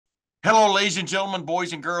Hello, ladies and gentlemen,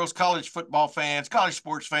 boys and girls, college football fans, college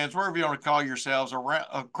sports fans, wherever you want to call yourselves around,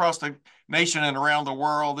 across the nation and around the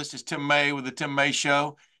world. This is Tim May with the Tim May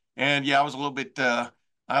Show. And yeah, I was a little bit, I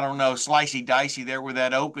don't know, slicey dicey there with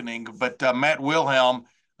that opening. But Matt Wilhelm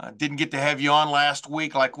didn't get to have you on last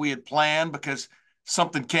week like we had planned because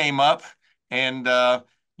something came up. And,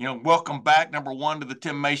 welcome back, number one, to the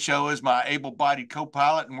Tim May Show as my able bodied co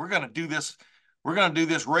pilot. And we're going to do this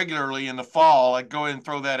regularly in the fall. I'd go ahead and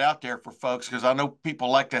throw that out there for folks because I know people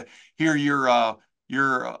like to hear your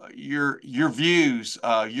views,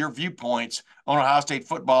 your viewpoints on Ohio State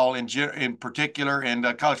football in particular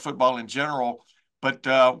and college football in general. But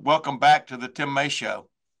welcome back to the Tim May Show.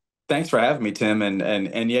 Thanks for having me, Tim.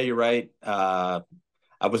 And yeah, you're right. I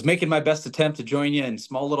was making my best attempt to join you in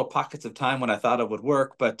small little pockets of time when I thought it would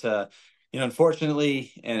work, but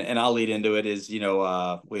unfortunately, and I'll lead into it is, we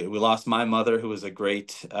lost my mother, who was a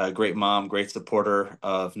great mom, great supporter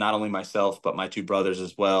of not only myself but my two brothers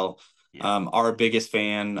as well. Yeah. Our biggest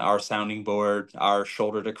fan, our sounding board, our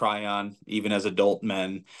shoulder to cry on, even as adult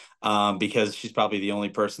men, because she's probably the only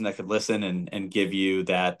person that could listen and give you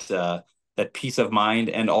that peace of mind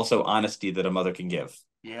and also honesty that a mother can give.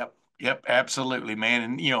 Yep. Yep. Absolutely, man.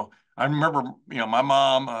 And I remember, my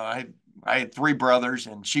mom. I had three brothers,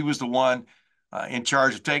 and she was the one in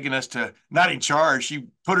charge of taking us to, not in charge. She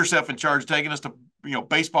put herself in charge of taking us to,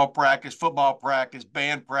 baseball practice, football practice,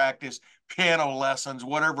 band practice, piano lessons,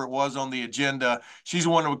 whatever it was on the agenda. She's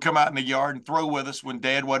the one that would come out in the yard and throw with us when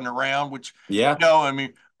Dad wasn't around. Which, Yeah, I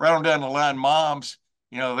mean, right on down the line, moms.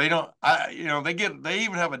 They don't. They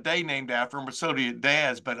even have a day named after them, but so do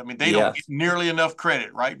dads. But I mean, they don't yeah. get nearly enough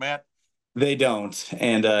credit, right, Matt? They don't,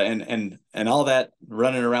 and all that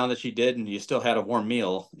running around that she did, and you still had a warm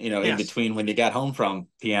meal, in Yes. between when you got home from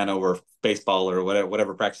piano or baseball or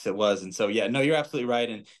whatever practice it was. And so, yeah, no, you're absolutely right,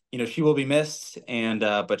 and she will be missed, and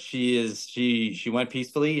but she went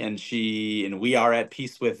peacefully, and we are at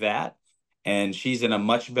peace with that, and she's in a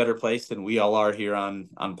much better place than we all are here on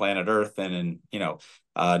planet Earth, and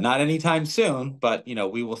not anytime soon, but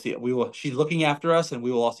we will see. We will. She's looking after us, and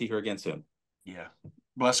we will all see her again soon. Yeah.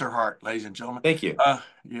 Bless her heart, ladies and gentlemen. Thank you.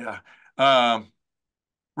 Yeah. Um,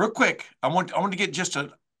 Real quick, I want to get just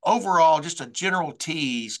an overall, just a general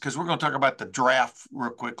tease because we're going to talk about the draft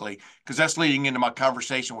real quickly because that's leading into my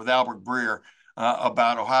conversation with Albert Breer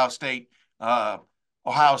about uh,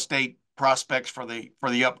 Ohio State prospects for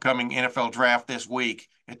the upcoming NFL draft this week.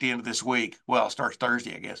 At the end of this week, well, it starts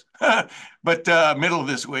Thursday, I guess, but middle of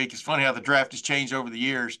this week. It's funny how the draft has changed over the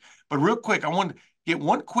years. But real quick, I want to get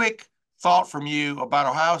one quick thought from you about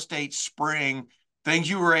Ohio State spring, things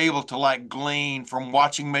you were able to like glean from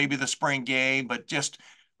watching maybe the spring game, but just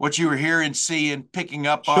what you were hearing, seeing, picking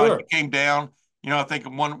up on. You Sure. came down, I think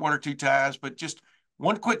one or two times, but just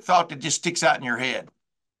one quick thought that just sticks out in your head.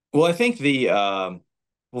 Well, I think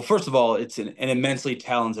well, first of all, it's an immensely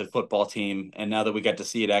talented football team. And now that we got to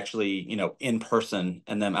see it actually, in person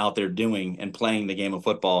and them out there doing and playing the game of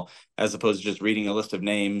football, as opposed to just reading a list of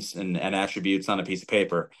names and attributes on a piece of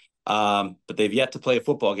paper. But they've yet to play a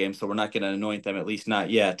football game, so we're not going to anoint them, at least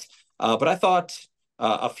not yet. But I thought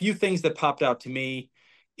a few things that popped out to me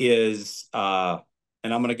is, and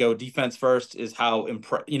I'm going to go defense first, is how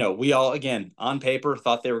we all, again, on paper,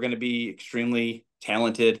 thought they were going to be extremely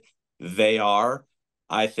talented. They are.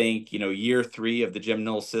 I think, year three of the Jim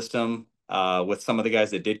Knowles system, with some of the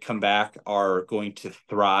guys that did come back, are going to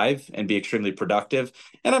thrive and be extremely productive.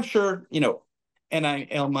 And I'm sure,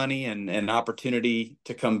 NIL money and opportunity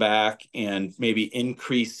to come back and maybe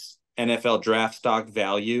increase NFL draft stock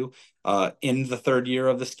value in the third year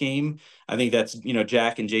of the scheme. I think that's,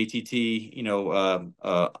 Jack and JTT,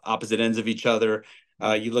 opposite ends of each other.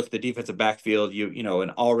 You look at the defensive backfield, an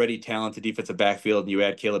already talented defensive backfield, and you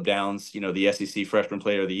add Caleb Downs, the SEC Freshman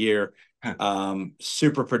Player of the Year,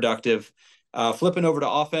 super productive. Flipping over to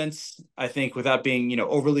offense, I think without being,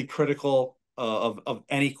 overly critical of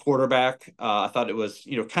any quarterback, I thought it was,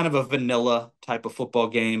 kind of a vanilla type of football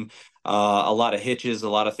game. A lot of hitches, a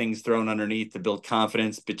lot of things thrown underneath to build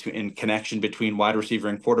confidence and connection between wide receiver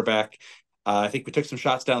and quarterback. I think we took some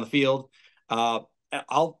shots down the field.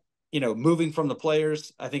 I'll moving from the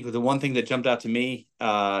players, I think the one thing that jumped out to me,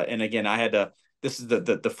 and again, I had to, this is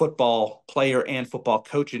the football player and football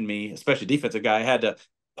coach in me, especially defensive guy. I had to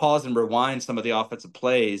pause and rewind some of the offensive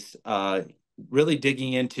plays, really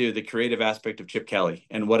digging into the creative aspect of Chip Kelly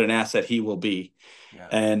and what an asset he will be. Yeah.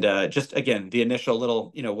 And just again, the initial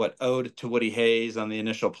little, what ode to Woody Hayes on the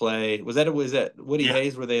initial play was that Woody Yeah.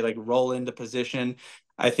 Hayes where they like roll into position.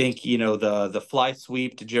 I think the fly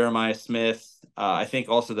sweep to Jeremiah Smith. I think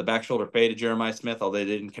also the back shoulder fade to Jeremiah Smith, although they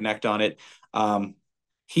didn't connect on it.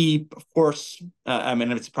 He, of course, I mean,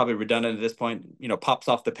 it's probably redundant at this point, pops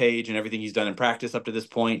off the page and everything he's done in practice up to this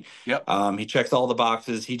point. Yep. He checks all the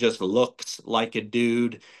boxes. He just looks like a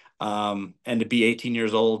dude. And to be 18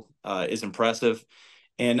 years old is impressive.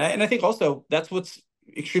 And I think also that's what's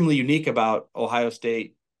extremely unique about Ohio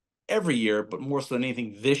State every year, but more so than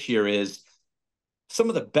anything this year is some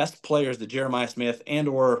of the best players that Jeremiah Smith and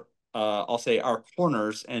or I'll say our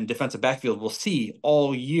corners and defensive backfield will see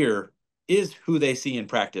all year is who they see in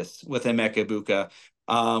practice with Emeka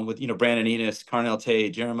Ibuka, with Brandon Enos, Carnell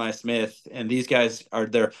Tate, Jeremiah Smith, and these guys are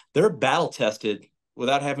they're battle tested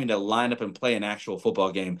without having to line up and play an actual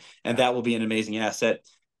football game, and Yeah. that will be an amazing asset.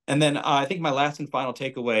 And then I think my last and final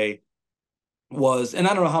takeaway was, and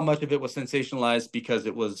I don't know how much of it was sensationalized because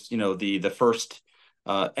it was, the first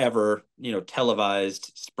ever,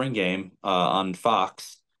 televised spring game on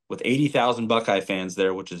Fox with 80,000 Buckeye fans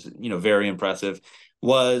there, which is, very impressive,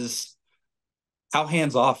 was how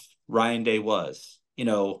hands off Ryan Day was.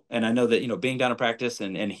 And I know that, being down in practice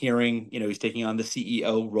and hearing, he's taking on the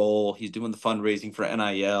CEO role, he's doing the fundraising for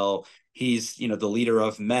NIL, he's, the leader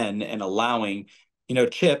of men and allowing,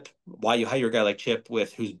 Chip, why you hire a guy like Chip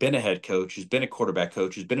who's been a head coach, who's been a quarterback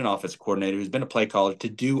coach, who's been an offensive coordinator, who's been a play caller to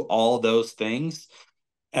do all those things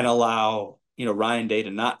and allow Ryan Day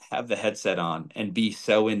to not have the headset on and be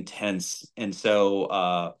so intense and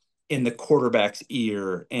so in the quarterback's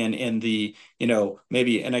ear and in the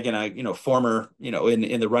maybe, and again, former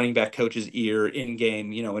in the running back coach's ear in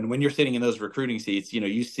game, and when you're sitting in those recruiting seats,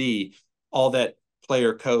 you see all that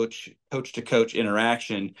player coach to coach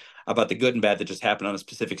interaction about the good and bad that just happened on a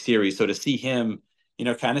specific series. So to see him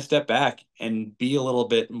kind of step back and be a little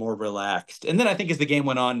bit more relaxed. And then I think as the game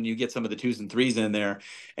went on and you get some of the twos and threes in there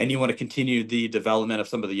and you want to continue the development of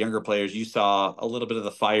some of the younger players, you saw a little bit of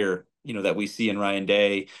the fire, that we see in Ryan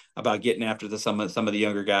Day about getting after some of the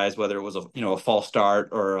younger guys, whether it was a false start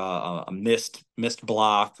or a missed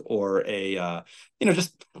block or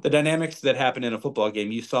just the dynamics that happen in a football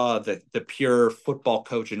game. You saw the pure football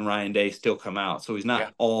coach in Ryan Day still come out. So he's Yeah.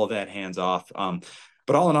 not all that hands off.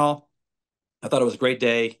 But all in all, I thought it was a great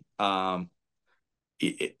day.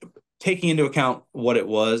 Taking into account what it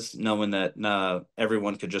was, knowing that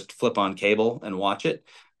everyone could just flip on cable and watch it,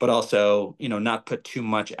 but also, not put too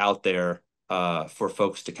much out there for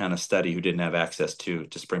folks to kind of study who didn't have access to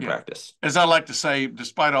spring Yeah. practice. As I like to say,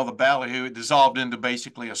 despite all the ballyhoo, it dissolved into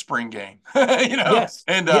basically a spring game. Yes.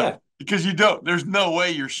 And Yeah. because there's no way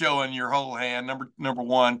you're showing your whole hand. Number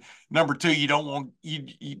one, number two, you don't want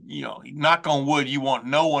knock on wood, you want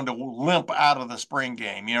no one to limp out of the spring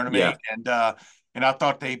game. You know what I mean? Yeah. And I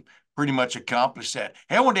thought they pretty much accomplished that.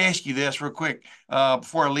 Hey, I wanted to ask you this real quick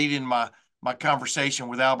before I lead in my conversation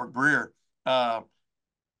with Albert Breer. Uh,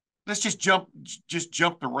 let's just jump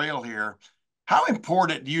the rail here. How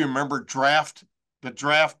important do you remember the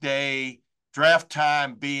draft day, draft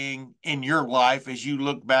time being in your life as you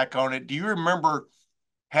look back on it? Do you remember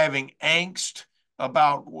having angst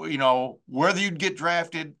about whether you'd get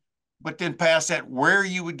drafted, but then past that, where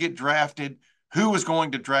you would get drafted, who was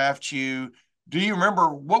going to draft you? Do you remember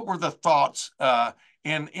what were the thoughts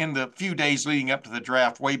in the few days leading up to the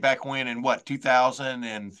draft way back when in what 2000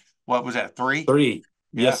 and what was that 3? 3.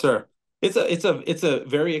 Yeah. Yes, sir. It's a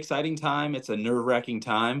very exciting time. It's a nerve-wracking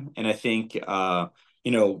time. And I think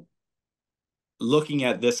you know, looking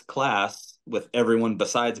at this class with everyone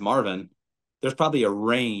besides Marvin, there's probably a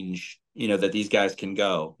range, that these guys can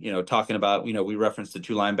go. Talking about, we referenced the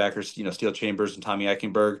two linebackers, Steel Chambers and Tommy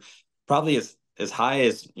Eichenberg, probably as high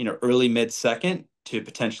as, early mid second to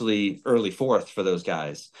potentially early fourth for those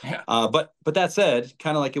guys. Yeah. But that said,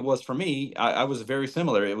 kind of like it was for me, I was very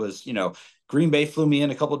similar. It was, Green Bay flew me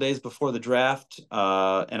in a couple days before the draft,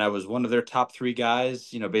 and I was one of their top 3 guys,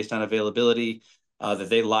 based on availability that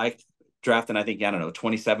they liked drafting, I think, I don't know,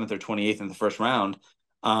 27th or 28th in the first round.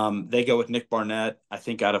 They go with Nick Barnett, I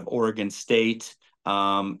think, out of Oregon State.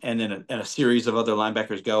 And then a series of other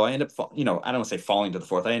linebackers go. I end up, I don't want to say falling to the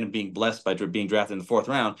fourth. I end up being blessed by being drafted in the 4th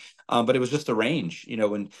round. But it was just a range,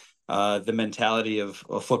 when the mentality of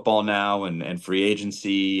football now and free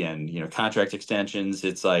agency and, contract extensions,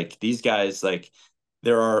 it's like these guys, like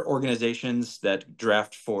there are organizations that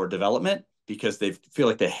draft for development because they feel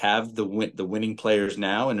like they have the winning players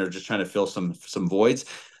now and they're just trying to fill some voids.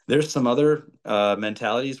 There's some other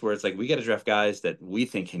mentalities where it's like we got to draft guys that we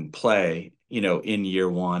think can play, in year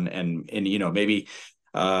one and maybe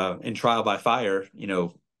in trial by fire,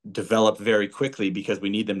 develop very quickly because we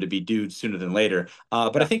need them to be dudes sooner than later.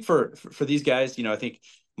 But I Yeah. think for these guys, I think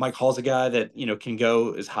Mike Hall's a guy that can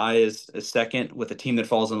go as high as second with a team that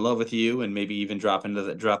falls in love with you, and maybe even drop into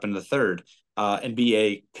the third, and be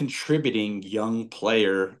a contributing young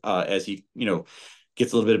player as he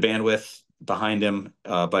gets a little bit of bandwidth behind him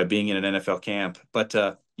by being in an NFL camp. But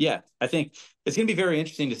yeah, I think it's going to be very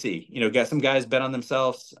interesting to see. Got some guys bet on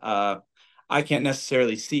themselves. I can't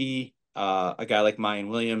necessarily see a guy like Mayan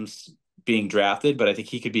Williams being drafted, but I think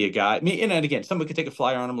he could be a guy. I mean, and again, somebody could take a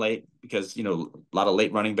flyer on him late because a lot of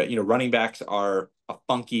late running, but running backs are a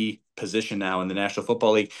funky position now in the National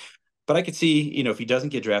Football League. But I could see, if he doesn't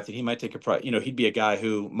get drafted, he might take he'd be a guy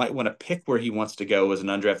who might want to pick where he wants to go as an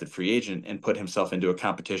undrafted free agent and put himself into a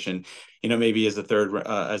competition, maybe as a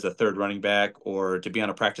third running back, or to be on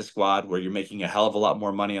a practice squad where you're making a hell of a lot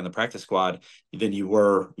more money on the practice squad than you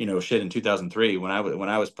were, shit in 2003 when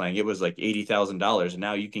I was playing. It was like $80,000, and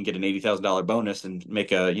now you can get an $80,000 bonus and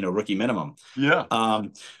make a rookie minimum. Yeah.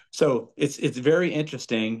 So it's very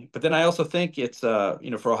interesting. But then I also think it's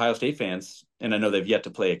for Ohio State fans, and I know they've yet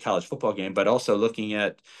to play a college football game, but also looking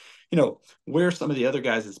at where some of the other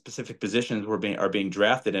guys in specific positions are being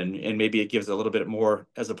drafted, and maybe it gives a little bit more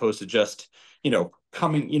as opposed to just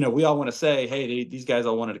coming. We all want to say, hey, these guys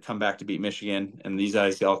all wanted to come back to beat Michigan, and these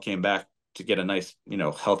guys all came back to get a nice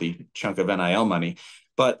healthy chunk of NIL money,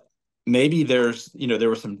 but maybe there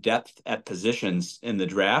was some depth at positions in the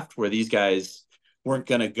draft where these guys weren't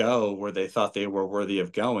going to go where they thought they were worthy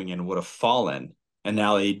of going and would have fallen. And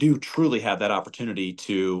now they do truly have that opportunity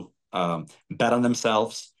to bet on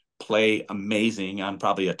themselves, play amazing on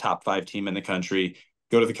probably a top 5 team in the country,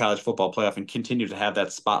 go to the college football playoff, and continue to have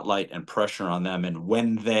that spotlight and pressure on them. And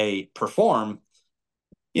when they perform,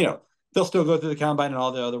 you know, they'll still go through the combine and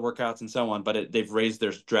all the other workouts and so on, but they've raised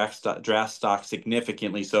their draft stock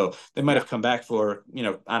significantly. So they might Yeah. have come back for,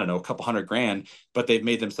 I don't know, a couple $100,000, but they've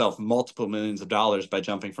made themselves multiple millions of dollars by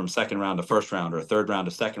jumping from second round to first round or third round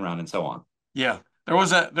to second round and so on. Yeah. There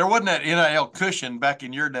wasn't that NIL cushion back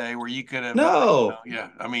in your day where you could have, No, yeah.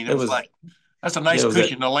 I mean, it it was was, like, that's a yeah, nice it was a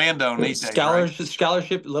cushion to land on these days, right?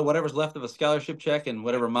 scholarship, whatever's left of a scholarship check and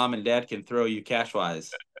whatever mom and dad can throw you cash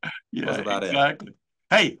wise was Yeah, about it. exactly.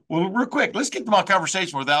 Hey, well, real quick, let's get to my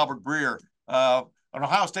conversation with Albert Breer, an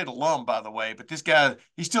Ohio State alum, by the way. But this guy,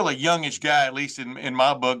 he's still a youngish guy, at least in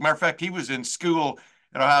my book. Matter of fact, he was in school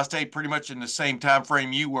at Ohio State pretty much in the same time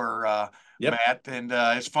frame you were, Yep. Matt. And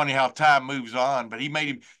it's funny how time moves on. But he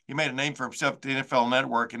made a name for himself at the NFL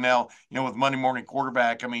Network, and now with Monday Morning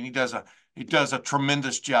Quarterback. I mean, he does a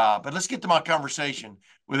tremendous job. But let's get to my conversation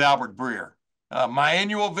with Albert Breer. My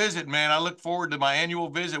annual visit, man. I look forward to my annual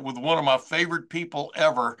visit with one of my favorite people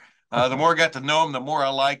ever. The more I got to know him, the more I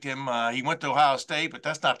liked him. He went to Ohio State, but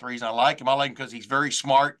that's not the reason I like him. I like him because he's very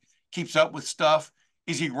smart, keeps up with stuff.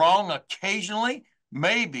 Is he wrong occasionally?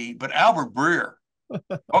 Maybe, but Albert Breer,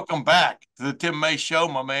 welcome back to the Tim May Show,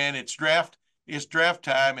 my man. It's draft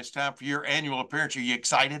time. It's time for your annual appearance. Are you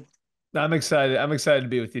excited? I'm excited. I'm excited to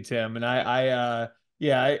be with you, Tim. And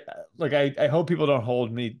yeah, I hope people don't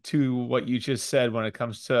hold me to what you just said when it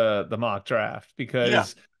comes to the mock draft, Yeah,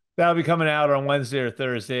 because that'll be coming out on Wednesday or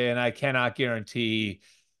Thursday, and I cannot guarantee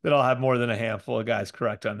that I'll have more than a handful of guys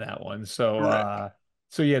correct on that one. So, correct.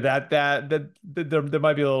 so yeah, there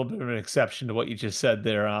might be a little bit of an exception to what you just said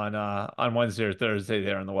there on Wednesday or Thursday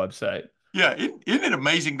there on the website. Yeah, isn't it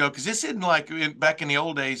amazing though? Because this isn't like back in the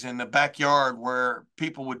old days in the backyard where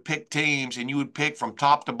people would pick teams and you would pick from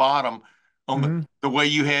top to bottom on Hmm. the way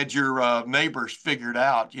you had your neighbors figured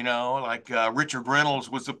out. Like Richard Reynolds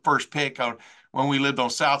was the first pick on when we lived on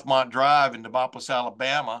Southmont Drive in Demopolis,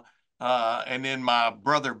 Alabama. And then my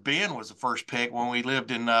brother Ben was the first pick when we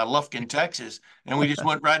lived in Lufkin, Texas. And we just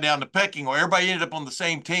went right down to pecking where everybody ended up on the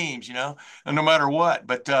same teams, and no matter what.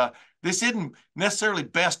 But this isn't necessarily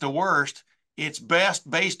best or worst. It's best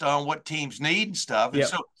based on what teams need and stuff. And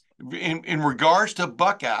so, Yep. in regards to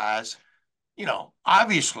Buckeyes,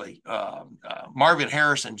 obviously Marvin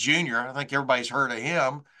Harrison Jr. I think everybody's heard of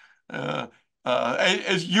him. Uh,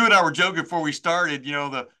 as you and I were joking before we started,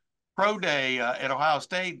 the pro day at Ohio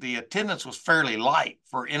State, the attendance was fairly light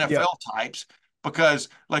for Yep. NFL types because,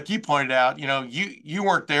 like you pointed out, you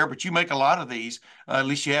weren't there, but you make a lot of these. At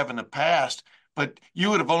least you have in the past. But you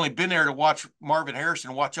would have only been there to watch Marvin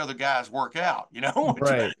Harrison watch other guys work out, which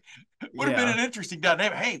Right. would have been an Yeah. interesting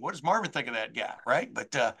dynamic. Hey, what does Marvin think of that guy, right?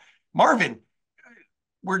 But Marvin,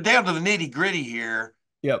 we're down to the nitty gritty here.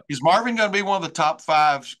 Yep. Is Marvin going to be one of the top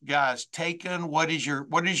 5 guys taken? What is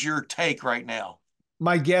your take right now?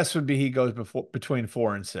 My guess would be he goes between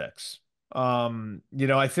 4 and 6.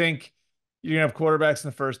 I think you're gonna have quarterbacks in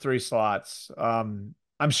the first 3 slots. I'm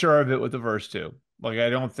sure of it with the first two. Like, I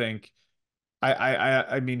don't think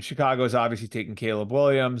I mean, Chicago's obviously taking Caleb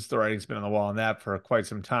Williams. The writing's been on the wall on that for quite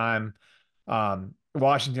some time.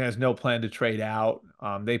 Washington has no plan to trade out.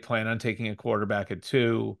 They plan on taking a quarterback at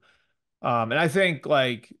 2. And I think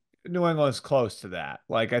like New England's close to that.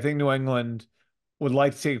 Like, I think New England would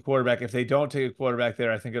like to take a quarterback. If they don't take a quarterback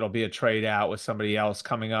there, I think it'll be a trade out with somebody else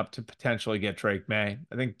coming up to potentially get Drake May.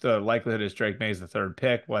 I think the likelihood is Drake May is the third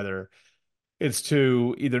pick, whether it's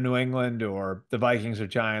to either New England or the Vikings or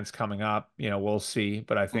Giants coming up. We'll see.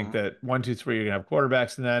 But I think Mhm. that 1, 2, 3, you're gonna have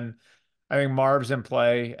quarterbacks, and then I think Marv's in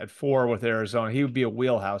play at 4 with Arizona. He would be a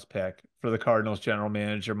wheelhouse pick for the Cardinals general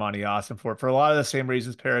manager, Monty Austin, for a lot of the same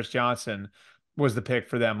reasons Paris Johnson was the pick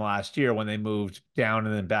for them last year when they moved down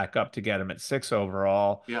and then back up to get him at 6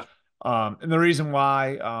 overall. Yeah. And the reason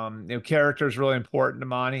why, character is really important to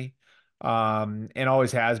Monty, and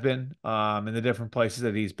always has been, in the different places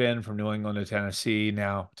that he's been, from New England to Tennessee,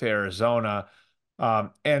 now to Arizona.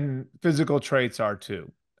 And physical traits are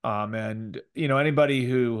too. And anybody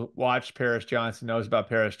who watched Paris Johnson knows about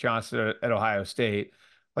Paris Johnson at Ohio State.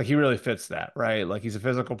 Like, he really fits that, right? Like, he's a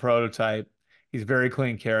physical prototype. He's very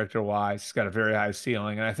clean character wise. He's got a very high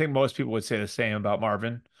ceiling. And I think most people would say the same about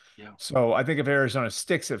Marvin. Yeah. So I think if Arizona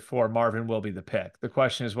sticks at 4, Marvin will be the pick. The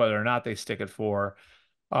question is whether or not they stick at 4.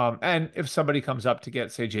 And if somebody comes up to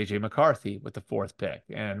get, say, JJ McCarthy with the 4th pick,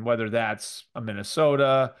 and whether that's a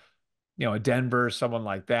Minnesota, a Denver, someone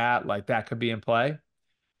like that could be in play.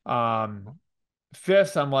 Um,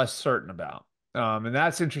 5th, I'm less certain about. And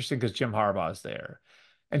that's interesting because Jim Harbaugh is there.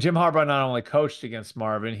 And Jim Harbaugh not only coached against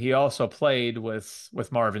Marvin, he also played with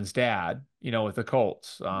Marvin's dad, with the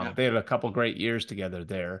Colts. Yeah. They had a couple great years together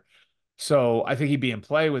there. So I think he'd be in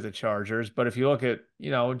play with the Chargers. But if you look at,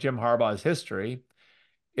 Jim Harbaugh's history,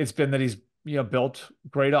 it's been that he's, built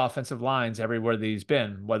great offensive lines everywhere that he's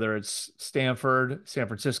been, whether it's Stanford, San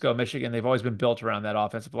Francisco, Michigan, they've always been built around that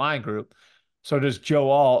offensive line group. So does Joe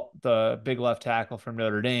Alt, the big left tackle from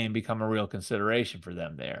Notre Dame, become a real consideration for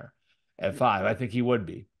them there at 5? I think he would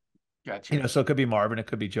be. Gotcha. So it could be Marvin, it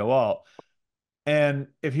could be Joe Alt. And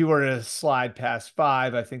if he were to slide past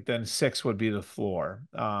 5, I think then 6 would be the floor.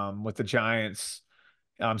 With the Giants,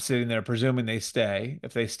 sitting there, presuming they stay.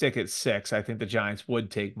 If they stick at 6, I think the Giants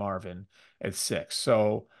would take Marvin at 6.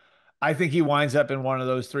 So I think he winds up in one of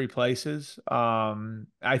those 3 places.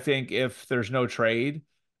 I think if there's no trade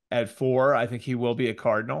at 4, I think he will be a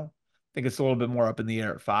Cardinal. I think it's a little bit more up in the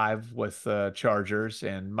air at 5 with the Chargers.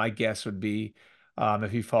 And my guess would be,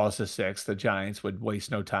 if he falls to 6, the Giants would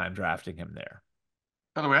waste no time drafting him there.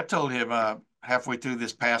 By the way, I told him halfway through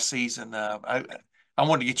this past season, I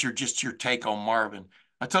wanted to get your take on Marvin.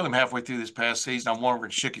 I told him halfway through this past season, I went over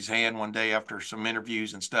and shook his hand one day after some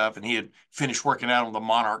interviews and stuff, and he had finished working out on the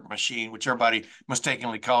Monarch machine, which everybody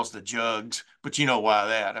mistakenly calls the jugs, but you know why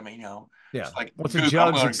that? I mean, Yeah. it's like What's a I'm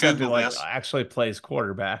Jugs going to except it Google like this. actually plays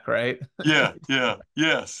quarterback, right? Yeah, yeah,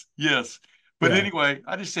 yes, yes. But Yeah. anyway,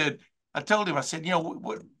 I told him, I said,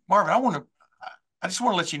 Marvin, I just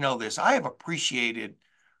want to let you know this. I have appreciated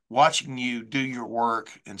watching you do your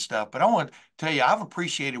work and stuff, but I want to tell you, I've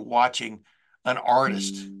appreciated watching an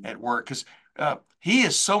artist at work because he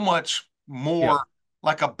is so much Yeah. more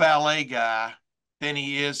like a ballet guy than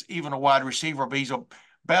he is even a wide receiver. But he's a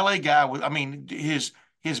ballet guy with, I mean, his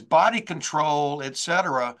body control,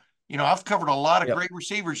 etc. I've covered a lot of Yep. great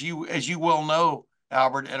receivers, as you well know,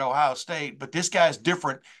 Albert, at Ohio State, but this guy's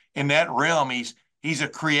different in that realm. He's a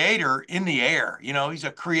creator in the air. He's a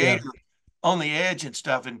Yeah. creator on the edge and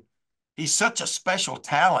stuff. And he's such a special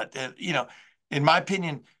talent that, in my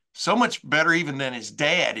opinion, so much better even than his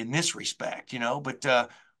dad in this respect, But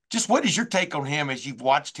just what is your take on him as you've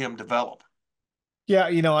watched him develop? Yeah,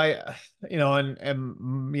 and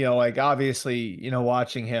like, obviously,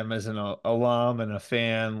 watching him as an alum and a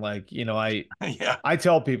fan, like, Yeah. I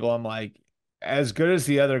tell people, I'm like, as good as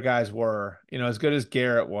the other guys were, as good as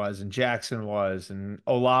Garrett was and Jackson was and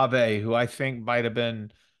Olave, who I think might have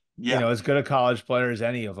been, Yeah. as good a college player as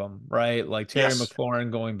any of them, right? Like Terry Yes.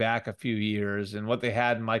 McLaurin going back a few years, and what they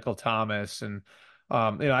had in Michael Thomas. And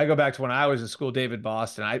I go back to when I was in school, David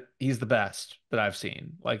Boston. He's the best that I've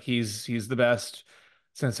seen. Like, he's the best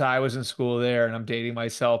since I was in school there, and I'm dating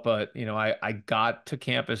myself, but I got to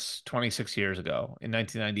campus 26 years ago in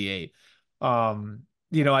 1998.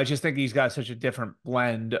 I just think he's got such a different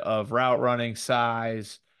blend of route running,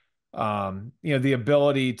 size, the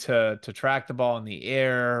ability to track the ball in the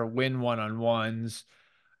air, win one-on-ones.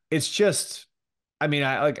 It's just, I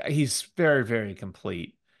mean, he's very, very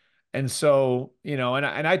complete. And so, and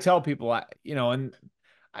I tell people, and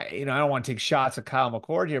I don't want to take shots at Kyle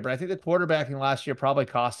McCord here, but I think the quarterbacking last year probably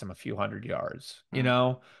cost him a few hundred yards,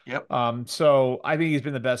 Mhm. Yep. So I think he's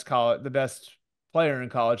been the best player in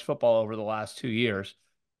college football over the last 2 years.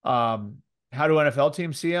 How do NFL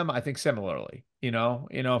teams see him? I think similarly, if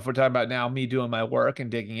we're talking about now me doing my work and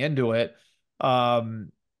digging into it,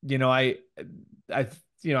 um, you know, I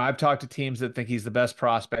I've talked to teams that think he's the best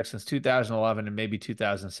prospect since 2011 and maybe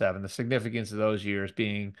 2007. The significance of those years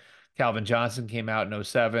being Calvin Johnson came out in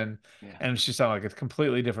 '07, Yeah. and it's just on like a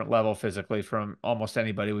completely different level physically from almost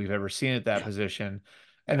anybody we've ever seen at that Yeah. position.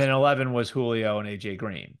 And Yeah. then 11 was Julio and AJ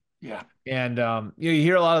Green. Yeah. And you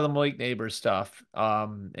hear a lot of the Malik Neighbors stuff.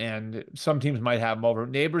 And some teams might have him over.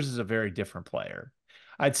 Neighbors is a very different player.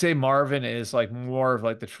 I'd say Marvin is like more of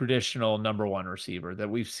like the traditional number one receiver that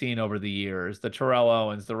we've seen over the years, the Terrell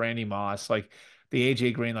Owens, the Randy Moss, like the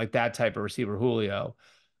AJ Green, like that type of receiver, Julio.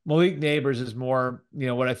 Malik Neighbors is more,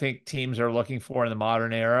 what I think teams are looking for in the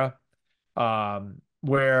modern era.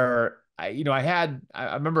 Where I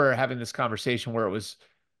remember having this conversation where it was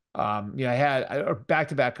I had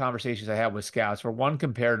back-to-back conversations I had with scouts where one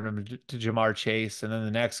compared him to Jamar Chase and then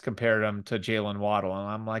the next compared him to Jalen Waddle. And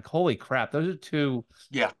I'm like, holy crap, those are two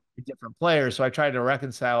Yeah. different players. So I tried to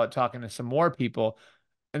reconcile it talking to some more people.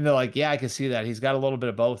 And they're like, yeah, I can see that. He's got a little bit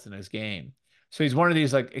of both in his game. So he's one of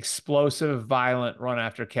these like explosive, violent run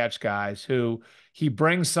after catch guys who he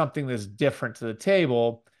brings something that's different to the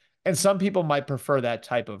table. And some people might prefer that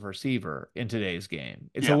type of receiver in today's game.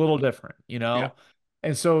 It's a Yeah. little different, Yeah.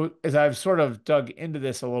 And so as I've sort of dug into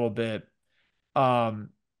this a little bit, um,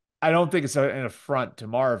 I don't think it's an affront to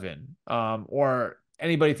Marvin, or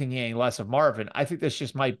anybody thinking any less of Marvin. I think this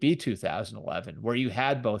just might be 2011, where you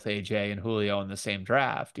had both AJ and Julio in the same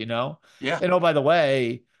draft, Yeah. And oh, by the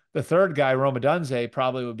way, the third guy, Rome Odunze,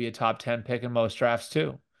 probably would be a top 10 pick in most drafts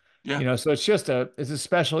too. Yeah. So it's a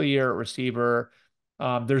special year at receiver.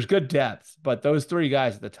 There's good depth, but those three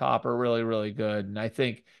guys at the top are really, really good. And I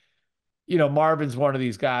think, Marvin's one of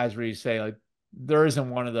these guys where you say, like, there isn't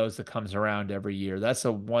one of those that comes around every year. That's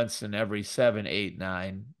a once in every 7, 8,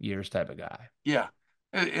 9 years type of guy. Yeah.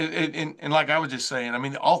 And like I was just saying, I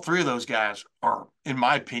mean, all three of those guys are, in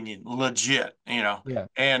my opinion, legit, Yeah.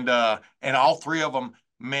 and all three of them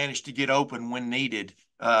managed to get open when needed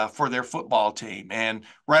for their football team and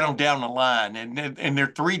right on down the line. And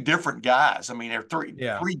they're three different guys. I mean, they're three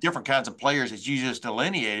Yeah. three different kinds of players that you just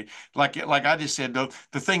delineated. Like I just said,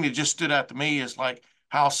 the thing that just stood out to me is like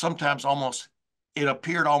how sometimes almost it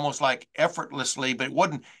appeared almost like effortlessly, but it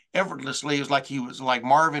wasn't effortlessly. It was like he was like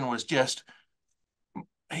Marvin was just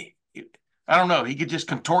he, I don't know. He could just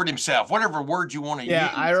contort himself, whatever word you want to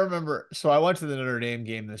Yeah, I use. remember. So I went to the Notre Dame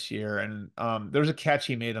game this year, and there was a catch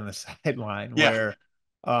he made on the sideline Yeah, where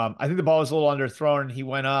I think the ball was a little underthrown, and he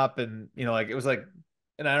went up, and like it was like,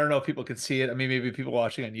 and I don't know if people could see it. I mean, maybe people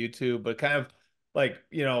watching on YouTube, but kind of like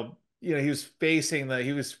he was facing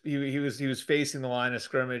he was facing the line of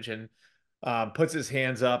scrimmage, and puts his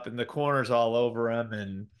hands up, and the corner's all over him,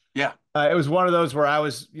 and yeah, it was one of those where I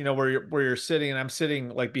was, where you're sitting, and I'm sitting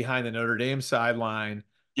like behind the Notre Dame sideline,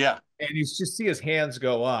 yeah, and you just see his hands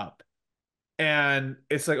go up, and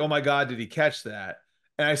it's like, oh my God, did he catch that?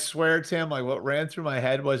 And I swear, Tim, like what ran through my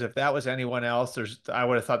head was if that was anyone else, I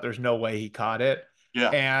would have thought there's no way he caught it. yeah.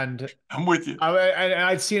 And I'm with you.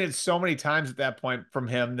 I'd seen it so many times at that point from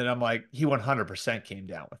him that I'm like, he 100% came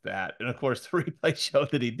down with that. And of course, the replay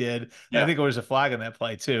showed that he did. And I Yeah, think it was a flag on that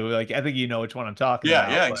play too. Like I think you know which one I'm talking yeah,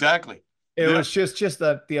 about, yeah. but Exactly. it Yeah, was just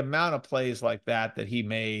the amount of plays like that he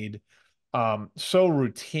made so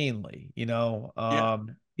routinely, yeah,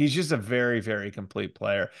 he's just a very, very complete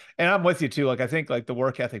player. And I'm with you too. Like I think like the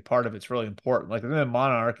work ethic part of it's really important. Like I think the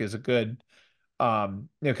Monarch is a good kind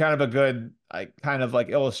of a good like kind of like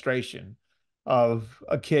illustration of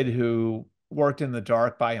a kid who worked in the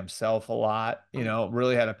dark by himself a lot, oh, yeah,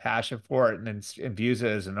 really had a passion for it and views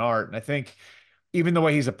it as an art. And I think even the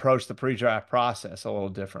way he's approached the pre-draft process a little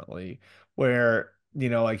differently, where,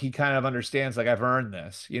 like he kind of understands, like, I've earned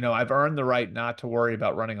this, I've earned the right not to worry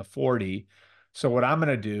about running a 40. So what I'm going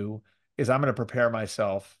to do is I'm going to prepare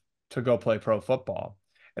myself to go play pro football.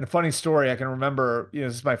 And a funny story, I can remember,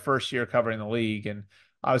 this is my first year covering the league, and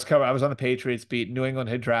I was on the Patriots beat. New England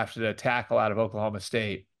had drafted a tackle out of Oklahoma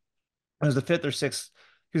State. It was the fifth or sixth.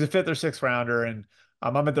 He was a fifth or sixth rounder, and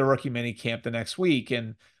I'm at the rookie mini camp the next week.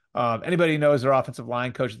 And anybody who knows their offensive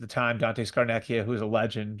line coach at the time, Dante Scarnecchia, who's a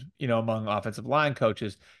legend, among offensive line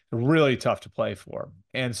coaches, really tough to play for.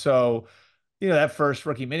 And so, that first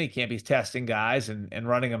rookie mini camp, he's testing guys and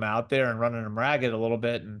running them out there and running them ragged a little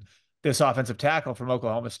bit. And this offensive tackle from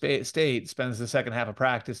Oklahoma State spends the second half of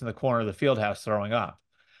practice in the corner of the field house throwing up.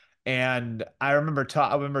 And I remember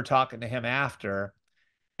talking to him after.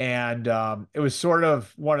 And it was sort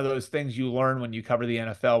of one of those things you learn when you cover the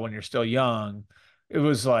NFL when you're still young. It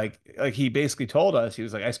was like he basically told us, he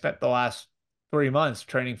was like, I spent the last 3 months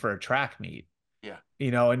training for a track meet, yeah,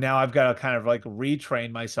 and now I've got to kind of like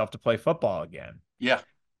retrain myself to play football again. yeah,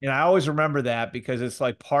 And I always remember that because it's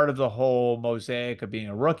like part of the whole mosaic of being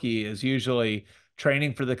a rookie is usually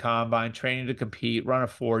training for the combine, training to compete, run a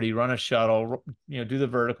 40, run a shuttle, do the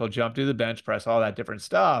vertical jump, do the bench press, all that different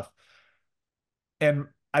stuff. And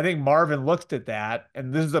I think Marvin looked at that,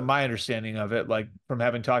 and this is my understanding of it, like from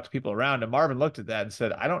having talked to people around him. Marvin looked at that and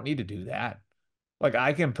said, I don't need to do that. Like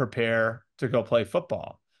I can prepare to go play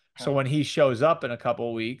football. So when he shows up in a couple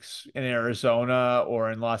of weeks in Arizona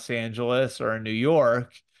or in Los Angeles or in New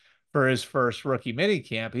York for his first rookie mini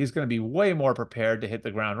camp, he's going to be way more prepared to hit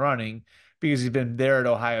the ground running because he's been there at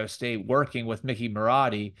Ohio State working with Mickey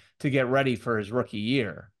Marotti to get ready for his rookie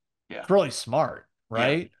year. Yeah. It's really smart, Yeah.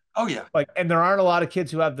 right? Oh yeah. Like, and there aren't a lot of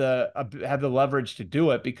kids who have the leverage to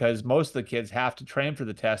do it because most of the kids have to train for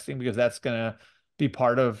the testing because that's going to be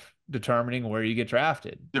part of determining where you get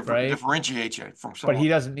drafted, right? Differentiate you from But someone. he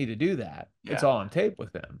doesn't need to do that. It's Yeah. all on tape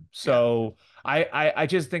with him. So I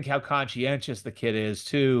just think how conscientious the kid is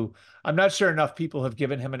too. I'm not sure enough people have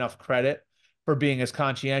given him enough credit for being as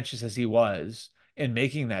conscientious as he was in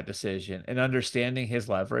making that decision and understanding his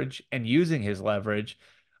leverage and using his leverage.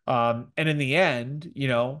 And in the end,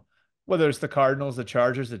 whether it's the Cardinals, the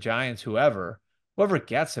Chargers, the Giants, whoever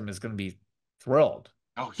gets him is going to be thrilled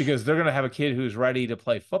Oh, because they're going to have a kid who's ready to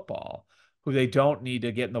play football, who they don't need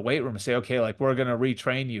to get in the weight room and say, okay, like we're going to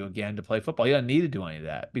retrain you again to play football. You don't need to do any of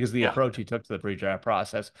that because of the yeah. approach he took to the pre-draft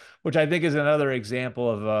process, which I think is another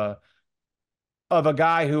example of a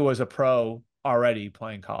guy who was a pro already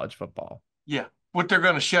playing college football. Yeah. What they're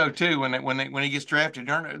going to show too when he gets drafted,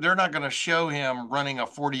 they're not going to show him running a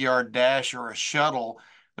 40-yard dash or a shuttle.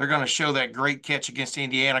 They're going to show that great catch against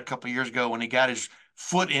Indiana a couple of years ago when he got his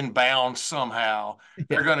foot in bounds somehow.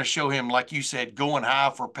 They're Yeah. going to show him, like you said, going high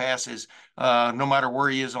for passes, no matter where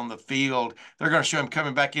he is on the field. They're going to show him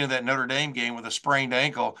coming back into that Notre Dame game with a sprained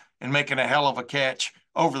ankle and making a hell of a catch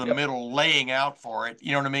over the Yep. middle, laying out for it.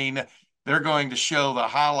 You know what I mean? They're going to show the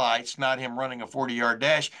highlights, not him running a 40-yard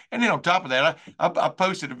dash. And then on top of that, I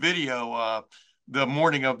posted a video the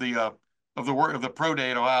morning of the pro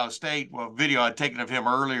day at Ohio State. Well, video I'd taken of him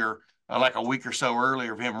earlier, like a week or so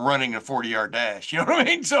earlier, of him running a 40-yard dash. You know what I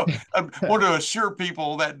mean? So I want to assure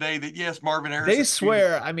people that day that yes, Marvin They Harrison Jr.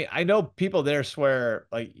 swear, I mean, I know people there swear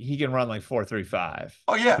like he can run like 4.35.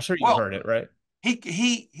 Oh I'm yeah. sure you've Well, heard it, right?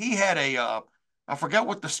 he had I forgot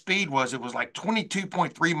what the speed was. It was like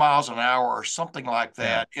 22.3 miles an hour or something like Yeah.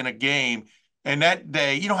 that in a game. And that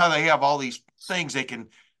day, you know how they have all these things So they can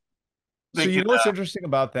what's interesting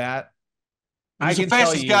about that? he I was the can tell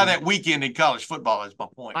fastest guy you, that weekend in college football is my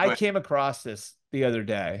point. Go I ahead. came across this the other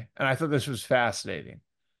day, and I thought this was fascinating.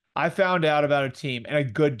 I found out about a team and a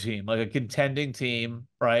good team, like a contending team,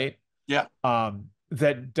 right? Yeah.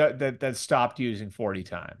 That stopped using 40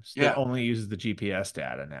 times, that Yeah. only uses the GPS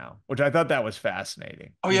data now, which I thought that was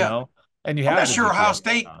fascinating, Oh yeah. and you have the GPS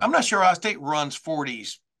data on. I'm not sure Ohio State runs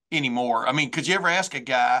 40s anymore. I mean, could you ever ask a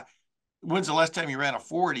guy, when's the last time you ran a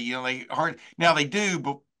 40? You know, now they do,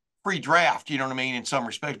 but pre-draft, you know what I mean, in some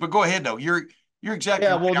respects. But go ahead though. You're exactly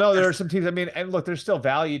Yeah, right. well, no, there are some teams. I mean, and look, there's still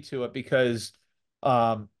value to it because,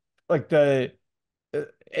 like uh,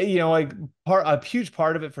 like a huge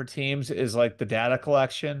part of it for teams is like the data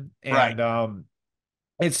collection, Right. and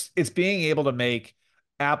it's being able to make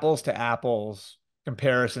apples to apples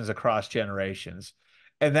comparisons across generations,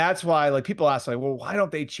 and that's why like people ask like, well, why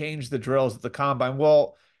don't they change the drills at the combine?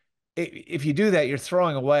 Well, if you do that, you're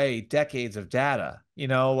throwing away decades of data,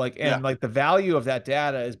 like, Yeah. and like the value of that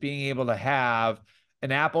data is being able to have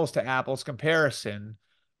an apples to apples comparison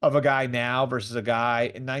of a guy now versus a guy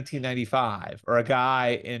in 1995 or a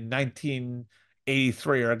guy in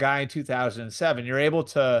 1983 or a guy in 2007. You're able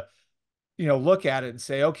to look at it and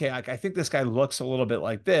say, okay, I think this guy looks a little bit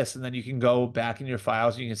like this. And then you can go back in your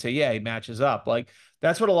files and you can say, yeah, he matches up. Like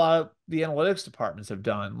that's what a lot of the analytics departments have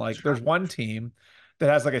done. Like Sure. there's one team that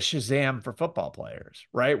has like a Shazam for football players,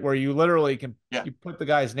 right? Where you literally can, Yeah. you put the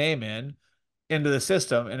guy's name into the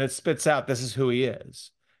system and it spits out, this is who he is.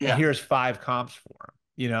 And Yeah. here's 5 comps for him,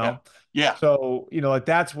 Yeah. Yeah. So, like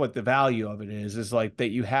that's what the value of it is like that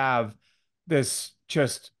you have this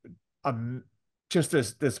um just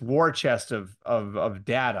this war chest of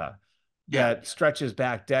data Yeah. that stretches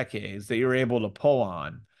back decades that you're able to pull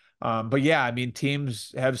on. But yeah, I mean,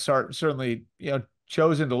 teams have certainly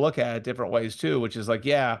chosen to look at it different ways too, which is like,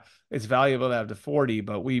 yeah, it's valuable to have the 40,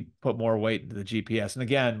 but we put more weight into the GPS. And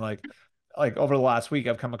again, like over the last week,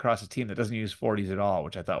 I've come across a team that doesn't use 40s at all,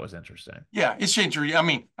 which I thought was interesting. Yeah, it's interesting. I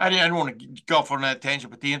mean, I didn't want to go off on that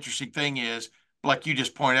tangent, but the interesting thing is, like you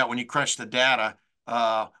just pointed out, when you crunch the data,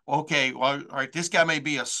 okay, well, all right, this guy may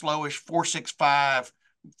be a slowish 4.65,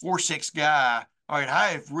 4.6 guy. All right, I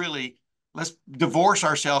have really, let's divorce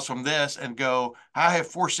ourselves from this and go, I have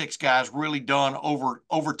 4.6 guys really done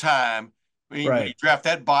over time when you Right. draft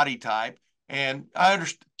that body type. And I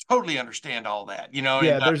totally understand all that, you know. And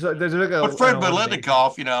Yeah, there's like but an Fred elimination.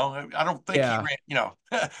 Biletnikoff, you know, I don't think he Yeah. ran, you know,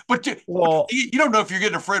 but Well, you don't know if you're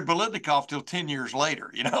getting a Fred Biletnikoff till 10 years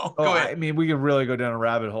later, you know. oh, Go ahead. I mean, we could really go down a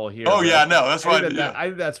rabbit hole here, Oh but yeah, I know. That's I think why. that Yeah, I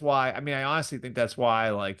think that's why. I mean, I honestly think that's why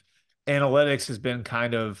like analytics has been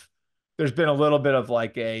kind of there's been a little bit of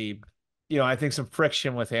like I think some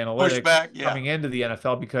friction with analytics pushback. Yeah, coming into the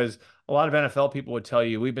NFL because a lot of NFL people would tell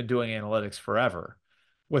you we've been doing analytics forever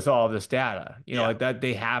with all this data, yeah, like that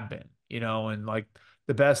they have been, and like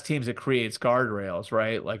the best teams it creates guardrails,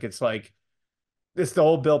 right? Like it's the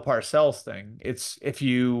old Bill Parcells thing. It's if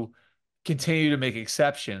you continue to make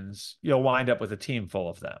exceptions, you'll wind up with a team full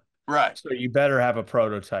of them. right. So you better have a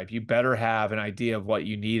prototype. You better have an idea of what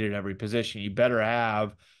you need at every position. You better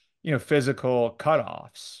have, physical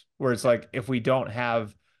cutoffs where it's like if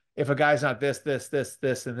a guy's not this,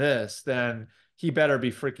 and this, then he better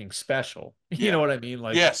be freaking special. You Yeah, know what I mean?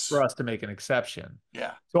 Like for yes, us to make an exception.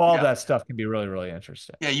 yeah, So all yeah. that stuff can be really, really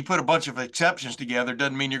interesting. Yeah, you put a bunch of exceptions together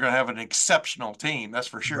doesn't mean you're going to have an exceptional team. That's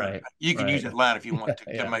for sure. Right. You can use Right. that line if you want Yeah. to.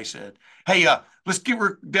 Tim Yeah. May said, "Hey, let's get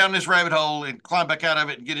down this rabbit hole and climb back out of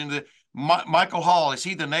it and get into Michael Hall. Is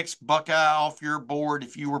he the next Buckeye off your board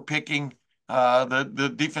if you were picking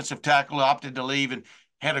the defensive tackle who opted to leave and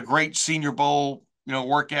had a great Senior Bowl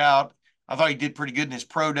workout? I thought he did pretty good in his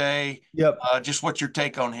pro day. Yep. Just what's your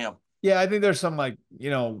take on him? Yeah, I think there's some like,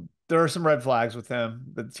 there are some red flags with him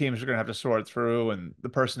that the teams are going to have to sort through and the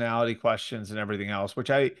personality questions and everything else, which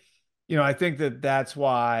I think that that's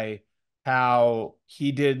why how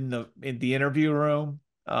he did in the interview room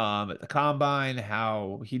at the combine,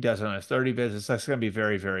 how he does on his 30 visits, that's going to be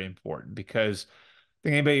very, very important because I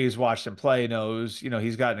think anybody who's watched him play knows,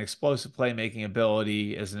 he's got an explosive playmaking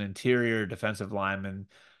ability as an interior defensive lineman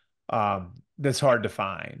that's hard to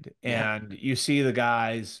find. Yeah, And you see the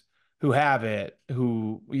guys who have it,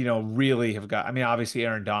 who, really have got, I mean, obviously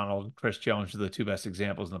Aaron Donald and Chris Jones are the two best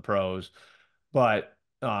examples in the pros, but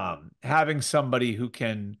having somebody who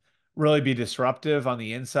can really be disruptive on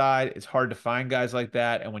the inside, it's hard to find guys like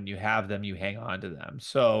that. And when you have them, you hang on to them.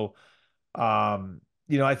 So,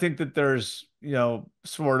 I think that there's,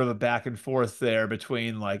 sort of a back and forth there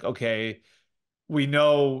between like, okay, we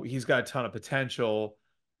know he's got a ton of potential.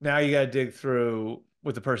 Now you got to dig through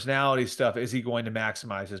with the personality stuff. Is he going to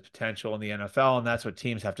maximize his potential in the NFL? And that's what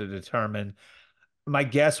teams have to determine. My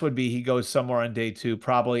guess would be he goes somewhere on day two,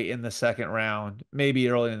 probably in the second round, maybe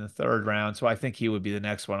early in the third round. So I think he would be the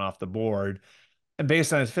next one off the board. And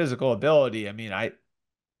based on his physical ability, I mean, I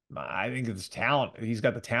think it's talent. He's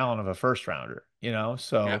got the talent of a first rounder, yeah.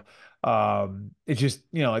 So it's just,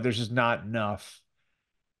 there's not enough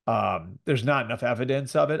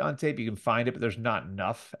evidence of it on tape. You can find it, but there's not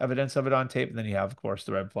enough evidence of it on tape. And then you have, of course,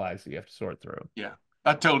 the red flags that you have to sort through. Yeah.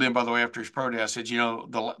 I told him, by the way, after his pro day, I said,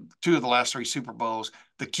 the two of the last three Super Bowls,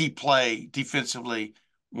 the key play defensively,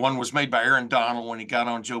 one was made by Aaron Donald when he got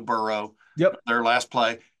on Joe Burrow, Yep. their last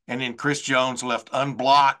play. And then Chris Jones left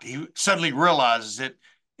unblocked. He suddenly realizes it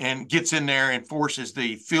and gets in there and forces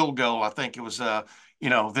the field goal. I think it was,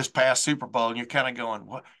 this past Super Bowl. And you're kind of going,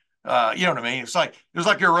 what? You know what I mean? It was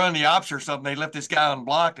like you're running the option or something. They left this guy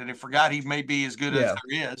unblocked and they forgot he may be as good as Yeah.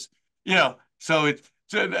 there is, so it's,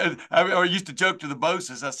 so I used to joke to the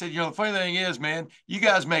bosses. I said, the funny thing is, man, you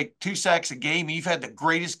guys make 2 sacks a game. And you've had the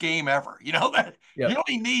greatest game ever. That you Yep.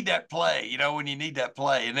 only need that play. When you need that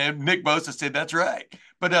play. And then Nick Bosa said, "That's right."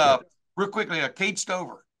 But Yep. real quickly, Cade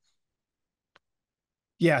Stover.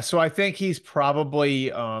 Yeah. So I think he's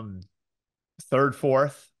probably third,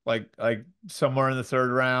 fourth, like somewhere in the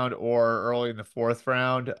third round or early in the fourth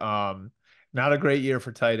round. Not a great year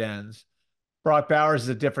for tight ends. Brock Bowers is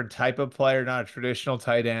a different type of player, not a traditional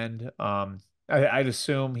tight end. I'd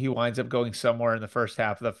assume he winds up going somewhere in the first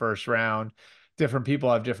half of the first round. Different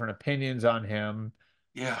people have different opinions on him.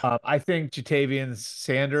 Yeah, I think Jatavian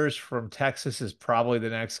Sanders from Texas is probably the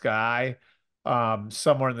next guy,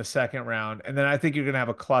 somewhere in the second round. And then I think you're going to have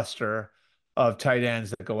a cluster of tight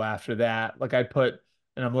ends that go after that. Like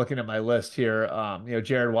and I'm looking at my list here,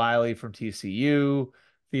 Jared Wiley from TCU,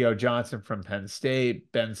 Theo Johnson from Penn State,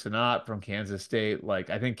 Ben Sinnott from Kansas State. Like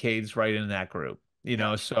I think Cade's right in that group,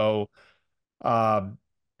 yeah. so um,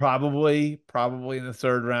 probably in the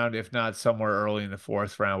third round, if not somewhere early in the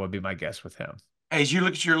fourth round would be my guess with him. As you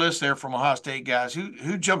look at your list there from Ohio State guys,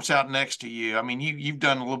 who jumps out next to you? I mean, you've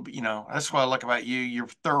done a little bit. That's what I like about you. You're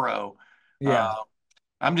thorough. Uh, Yeah.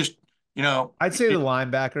 I'm just, you know, I'd say the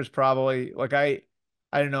linebackers probably. Like I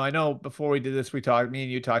don't know. I know before we did this, me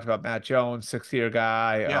and you talked about Matt Jones, 6-year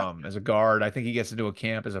guy, yeah, as a guard. I think he gets into a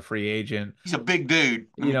camp as a free agent. he's a big dude.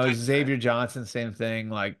 Let me tell you that. Xavier Johnson, same thing.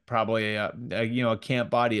 Like probably a camp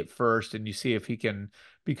body at first, and you see if he can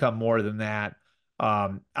become more than that.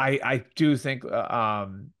 I do think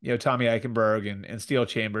Tommy Eichenberg and Steel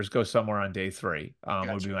Chambers go somewhere on day three, would be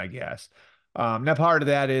Gotcha. my guess. Now part of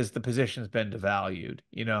that is the position's been devalued,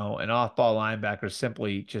 and off-ball linebackers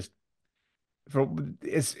simply just for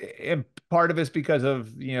it's and part of it's because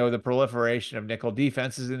of the proliferation of nickel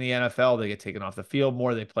defenses in the NFL. They get taken off the field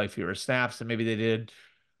more, they play fewer snaps than maybe they did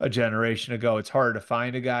a generation ago. It's harder to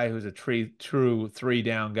find a guy who's a true three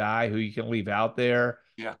down guy who you can leave out there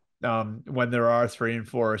Yeah. when there are 3 and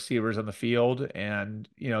 4 receivers on the field, and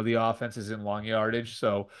the offense is in long yardage.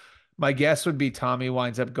 So my guess would be Tommy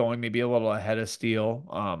winds up going maybe a little ahead of Steele.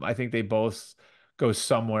 I think they both go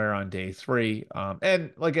somewhere on day three.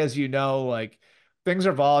 And like as like things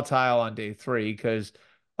are volatile on day three because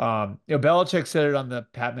Belichick said it on the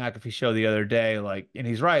Pat McAfee show the other day, like, and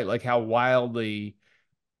he's right, like how wildly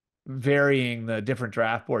varying the different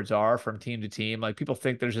draft boards are from team to team. Like people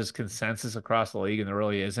think there's just consensus across the league, and there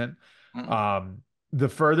really isn't. Mm-mm. The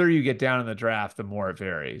further you get down in the draft, the more it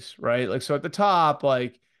varies, right? Like so at the top,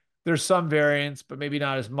 like there's some variance, but maybe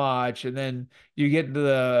not as much. And then you get into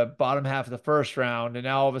the bottom half of the first round, and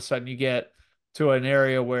now all of a sudden you get to an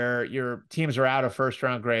area where your teams are out of first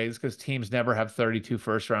round grades because teams never have 32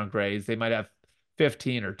 first round grades. They might have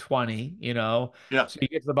 15 or 20, Yeah. so you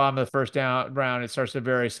get to the bottom of the first down round, it starts to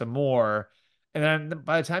vary some more. And then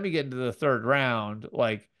by the time you get into the third round,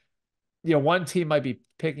 like, one team might be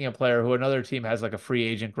picking a player who another team has like a free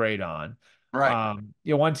agent grade on. Right.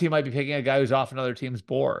 One team might be picking a guy who's off another team's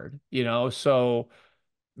board, so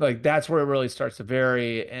like that's where it really starts to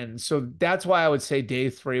vary. And so that's why I would say day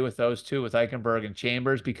three with those two, with Eichenberg and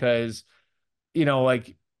Chambers, because,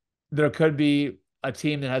 like there could be a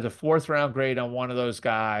team that has a fourth round grade on one of those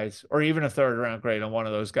guys, or even a third round grade on one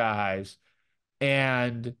of those guys,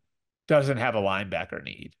 and doesn't have a linebacker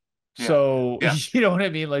need. Yeah. So, Yeah. you know what I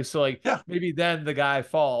mean? Like, so like Yeah. maybe then the guy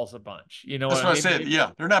falls a bunch. You know That's what I what I mean? said.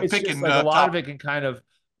 Yeah. They're not It's just picking like a lot of top. it can kind of,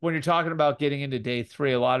 when you're talking about getting into day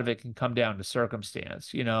three, a lot of it can come down to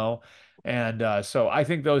circumstance. And so I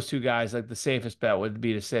think those two guys, like the safest bet would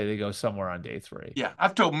be to say they go somewhere on day three. Yeah.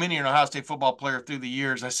 I've told many an Ohio State football player through the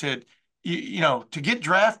years, I said, to get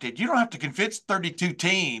drafted, you don't have to convince 32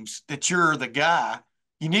 teams that you're the guy.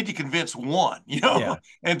 You need to convince one, Yeah.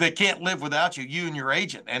 and they can't live without you, you and your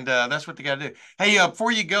agent. And that's what they got to do. Hey,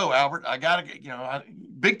 before you go, Albert, I got to,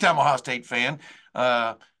 big time Ohio State fan.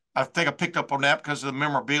 Uh, I think I picked up on that because of the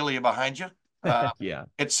memorabilia behind you, Yeah.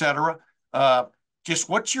 et cetera. Just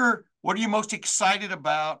what are you most excited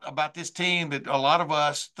about this team that a lot of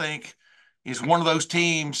us think is one of those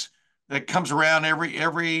teams that comes around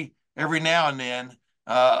every now and then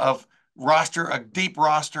of a deep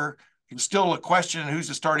roster. It's still a question who's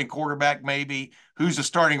the starting quarterback, maybe who's the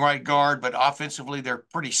starting right guard, but offensively they're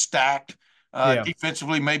pretty stacked. Yeah.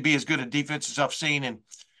 Defensively, may be as good a defense as I've seen in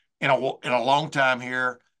a long time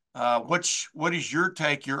here. What is your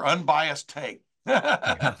take, your unbiased take?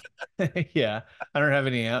 Yeah. Yeah. I don't have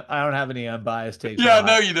any unbiased takes on Yeah, Ohio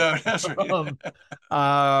no, you don't. That's State. right.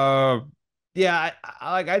 Uh, yeah,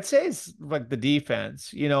 like I'd say it's like the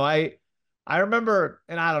defense. I remember,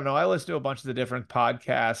 and I don't know, I listened to a bunch of the different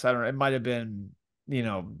podcasts. I don't know, it might have been,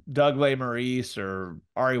 Doug Maurice or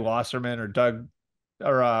Ari Wasserman or Doug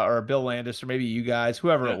or Bill Landis or maybe you guys,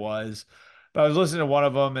 whoever it Yeah, was. But I was listening to one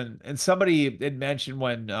of them, and somebody had mentioned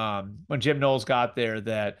when Jim Knowles got there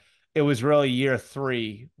that it was really year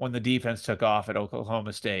three when the defense took off at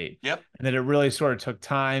Oklahoma State, yep, and that it really sort of took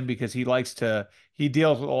time because he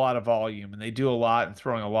deals with a lot of volume, and they do a lot and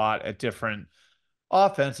throwing a lot at different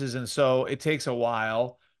offenses, and so it takes a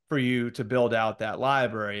while for you to build out that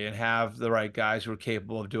library and have the right guys who are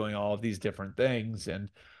capable of doing all of these different things. And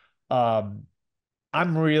um,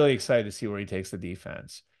 I'm really excited to see where he takes the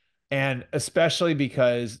defense. And especially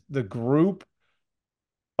because the group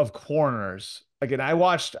of corners, again,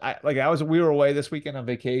 we were away this weekend on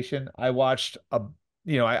vacation. I watched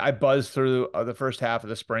I buzzed through the first half of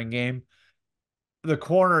the spring game. The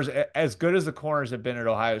corners, as good as the corners have been at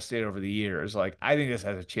Ohio State over the years, like I think this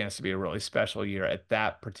has a chance to be a really special year at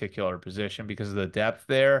that particular position because of the depth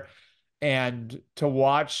there. And to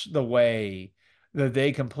watch the way that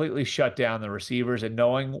they completely shut down the receivers, and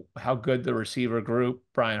knowing how good the receiver group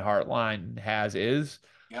Brian Hartline is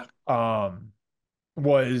yeah, um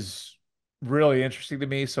was really interesting to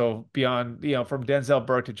me. So beyond, from Denzel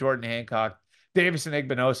Burke to Jordan Hancock, Davison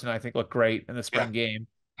Igbinosun, I think looked great in the yeah, spring game.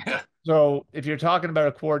 yeah, So if you're talking about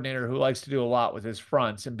a coordinator who likes to do a lot with his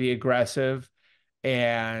fronts and be aggressive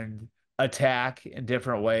and attack in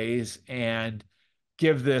different ways and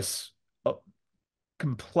give this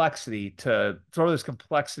complexity to throw this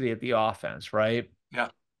complexity at the offense, right? yeah.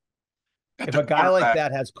 at if the a guy like quarterback.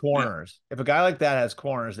 that has Yeah. corners, if a guy like that has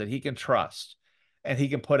corners that he can trust and he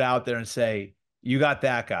can put out there and say, you got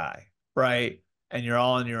that guy, right? And you're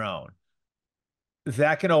all on your own,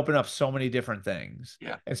 that can open up so many different things.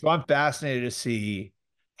 Yeah. And so I'm fascinated to see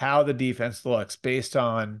how the defense looks based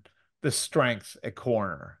on the strength at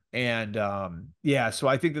corner. And yeah, so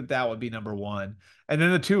I think that that would be number one. And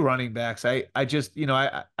then the two running backs, I just,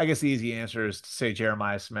 I guess the easy answer is to say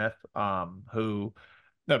Jeremiah Smith, who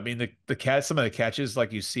I mean the catch some of the catches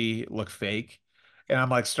like you see look fake. And I'm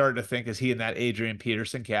like starting to think, is he in that Adrian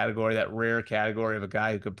Peterson category, that rare category of a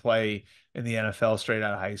guy who could play in the NFL straight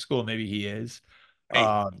out of high school? Maybe he is.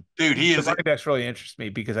 Hey, dude, he The is. running backs really interest me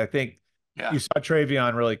because I think Yeah. you saw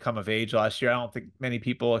Travion really come of age last year. I don't think many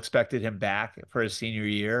people expected him back for his senior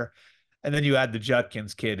year. And then you add the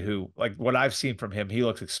Judkins kid who, like what I've seen from him, he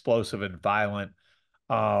looks explosive and violent.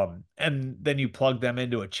 And then you plug them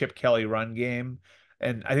into a Chip Kelly run game.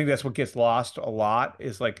 And I think that's what gets lost a lot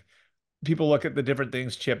is like people look at the different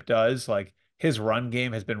things Chip does. Like his run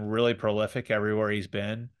game has been really prolific everywhere he's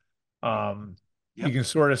been. Um, you Yep. can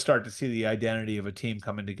sort of start to see the identity of a team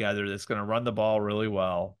coming together that's going to run the ball really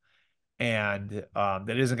well and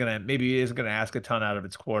that isn't going to maybe isn't going to ask a ton out of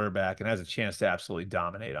its quarterback and has a chance to absolutely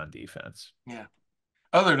dominate on defense. Yeah.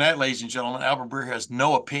 Other than that, ladies and gentlemen, Albert Breer has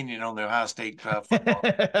no opinion on the Ohio State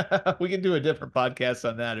football. We can do a different podcast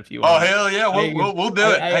on that if you Oh, want. hell yeah, we'll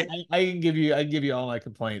do it. Hey, I can give you all my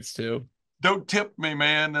complaints too. don't tip me,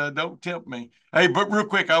 man. Don't tip me. Hey, but real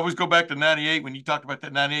quick, I always go back to '98 when you talked about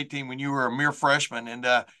that '98 team when you were a mere freshman, and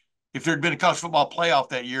if there'd been a college football playoff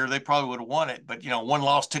that year, they probably would have won it. But one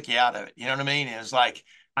loss took you out of it. You know what I mean? It was like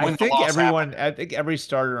when the loss happened. I think every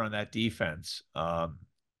starter on that defense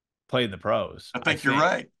played in the pros. I I think you're think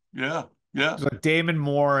right. Yeah, yeah. it was like Damon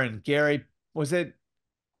Moore and Gary. Was it?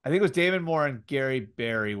 I think it was Damon Moore and Gary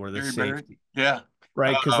Berry were the Gary Barrett. safety, Yeah,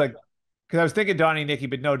 right? uh, Because I was thinking Donnie Nicky,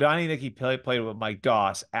 but no, Donnie Nicky played with Mike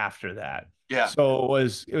Doss after that. yeah. So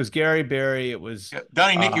it was Gary Berry. It was Yeah.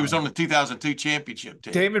 Donnie Nicky was uh, on the 2002 championship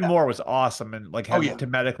team. Damon Yeah. Moore was awesome and like Oh had yeah, to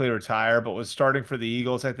medically retire, but was starting for the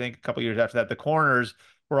Eagles. I think a couple years after that, the corners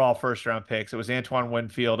were all first round picks. It was Antoine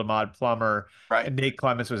Winfield, Ahmad Plummer, right. and Nate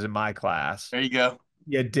Clements was in my class. There you go.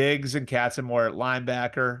 Yeah, Diggs and Katzenmoor at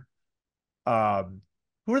linebacker.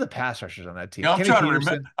 Who were the pass rushers on that team? I'm Kenny trying to remember.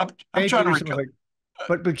 Peterson. I'm Kenny trying to Peterson was recall.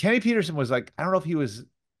 like, but Kenny Peterson was like, I don't know if he was.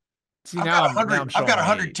 See I've got now I'm 100. I've showing got a my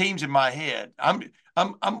hundred age. teams in my head. I'm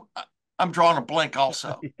I'm drawing a blank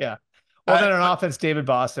also. Yeah. Well, then on But offense, David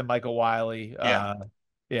Boston, Michael Wiley. yeah,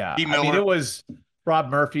 Yeah. D I mean, Miller, it was Rob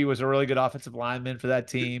Murphy was a really good offensive lineman for that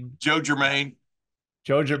team. Joe Germain.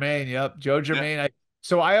 Joe Germain, yep. Joe Yeah, Germain.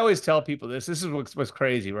 So I always tell people this. This is what's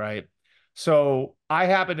crazy, right? So I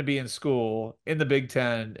happened to be in school in the Big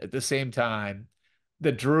Ten at the same time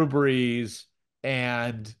that Drew Brees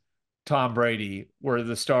and Tom Brady were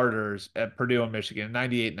the starters at Purdue and Michigan in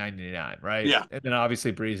 98, 99, right? yeah, And then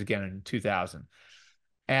obviously Brees again in 2000.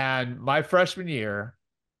 And my freshman year,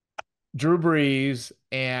 Drew Brees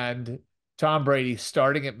and Tom Brady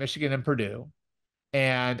starting at Michigan and Purdue.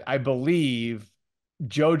 And I believe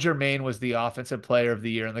Joe Germain was the offensive player of the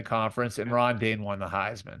year in the conference, and Ron Dane won the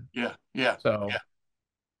Heisman. yeah, yeah, yeah. So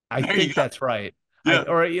I There you think go. that's right. Yeah,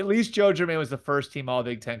 Or at least Joe Germain was the first team All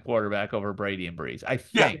Big Ten quarterback over Brady and Brees. I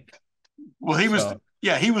yeah. think Well, he was. so.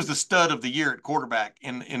 Yeah, he was the stud of the year at quarterback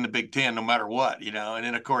in the Big Ten, no matter what. And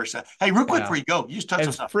then of course, hey, real quick Yeah. before you go, you just touched And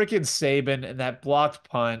on something. freaking Saban and that blocked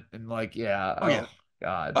punt and like, yeah, Oh yeah, oh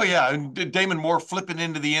God. oh yeah, and Damon Moore flipping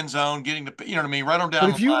into the end zone, getting you know what I mean, right on But down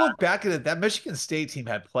if the you line. look back at it, that Michigan State team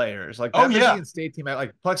had players. Like Oh that yeah, Michigan State team had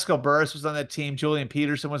like Plexico Burris was on that team, Julian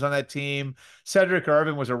Peterson was on that team, Cedric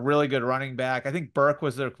Irvin was a really good running back. I think Burke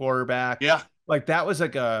was their quarterback. yeah, Like that was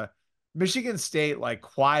like a Michigan State, like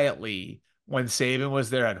quietly when Saban was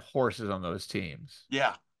there, had horses on those teams.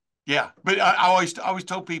 yeah, yeah. But I always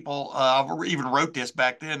told people, I even wrote this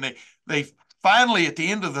back then. They finally at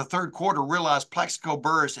the end of the third quarter realized Plaxico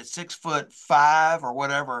Burress at 6'5" or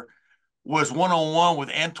whatever was 1-on-1 with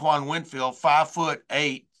Antoine Winfield,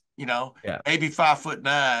 5'8", Yeah. maybe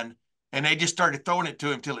 5'9", and they just started throwing it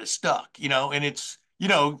to him till it stuck, and it's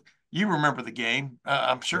you remember the game,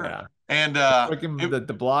 I'm sure, Yeah. and Freaking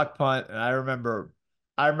the block punt. And I remember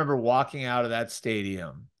walking out of that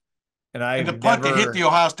stadium and and I've the punt that hit the never.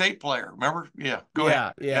 Ohio State player, remember? Yeah, go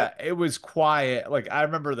ahead. Yeah, Yeah, yeah. It was quiet. Like I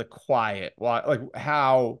remember the quiet, like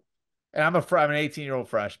how, and I'm an 18-year-old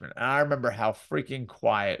freshman, and I remember how freaking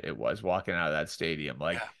quiet it was walking out of that stadium.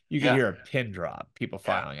 Like yeah, you could yeah, hear a pin drop, people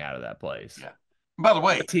yeah, filing out of that place. yeah. By the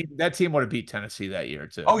way, That team would have beat Tennessee that year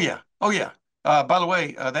oh too. yeah, oh yeah. By the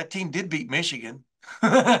way, that team did beat Michigan. They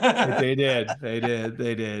I did. They did.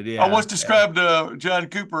 They did. once Yeah. Yeah. described John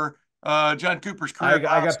Cooper John Cooper's career at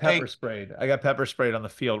I Ohio got pepper State. sprayed. I got pepper sprayed on the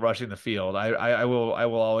field, rushing the field. I will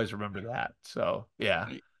always remember that. So yeah.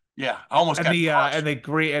 Yeah, I almost And got the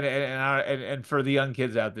crushed. and for the young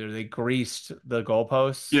kids out there, they greased the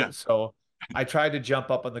goalposts. Yeah, So I tried to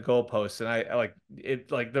jump up on the goalposts, and I like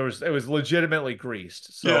it like it was legitimately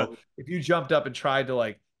greased. yeah. So if you jumped up and tried to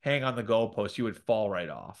like hang on the goalpost, you would fall right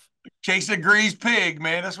off. Chase a greased pig,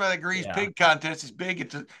 man. That's why the greased Yeah. pig contest is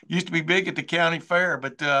big. Used to be big at the county fair,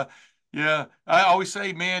 but yeah, I always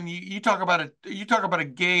say, man, you talk about a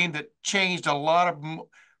game that changed a lot of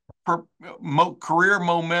career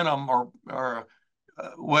momentum or Oh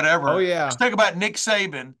whatever. Let's yeah. think about Nick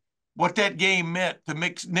Saban, what that game meant to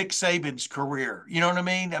Nick Saban's career. You know what I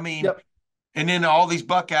mean? I mean, Yep. and then all these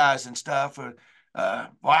Buckeyes and stuff.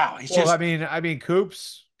 Wow, it's Well,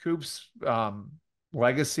 just Coop's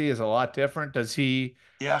legacy is a lot different.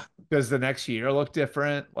 yeah. Does the next year look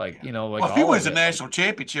different? Like, Yeah. like Well, if he all wins of a it. Like, national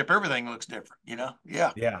championship, everything looks different, Yeah.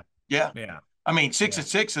 yeah. Yeah. Yeah. I mean, six Yeah. and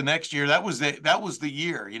six the next year. That was the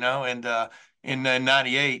year, and in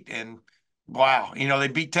 '98, and wow, they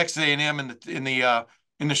beat Texas A&M in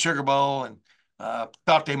the Sugar Bowl, and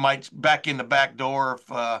thought they might back in the back door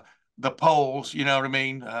of the polls. You know what I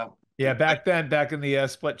mean? Yeah, back in the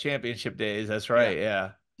split championship days. That's Yeah, right.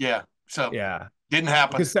 Yeah. yeah. So Yeah. didn't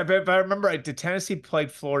happen, Because if I remember right, did Tennessee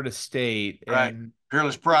played Florida State right? and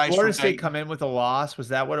Peerless did Price Florida from State come Dayton. in with a loss? Was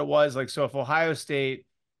that what it was? Like, so if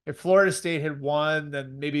Florida State had won,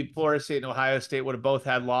 then maybe Florida State and Ohio State would have both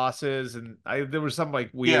had losses. And there was some like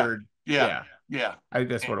Yeah, weird, yeah, yeah, yeah. I think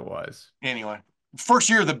that's what it was. Anyway, first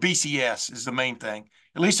year of the BCS is the main thing.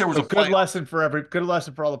 At least there was So a playoff. good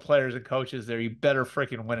lesson for all the players and coaches there. You better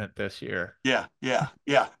freaking win it this year. Yeah, yeah,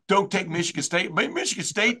 yeah. Don't take Michigan State. But Michigan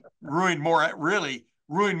State really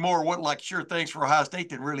ruined more what like sure things for Ohio State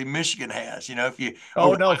than really Michigan has. If you Oh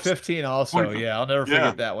over the no, last 15 also. 20, Yeah, I'll never yeah.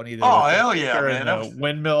 forget that one either Oh with the hell yeah, kicker and man. That the was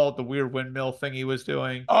windmill, the weird windmill thing he was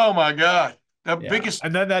doing. oh my god, the Yeah. biggest.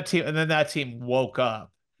 And then that team woke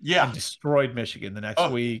up Yeah. and destroyed Michigan the next Oh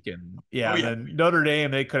week. And oh yeah, and yeah. then Notre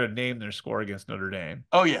Dame, they could have named their score against Notre Dame.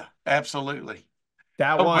 Oh yeah. Absolutely.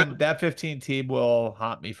 That Oh, but one, that 15 team will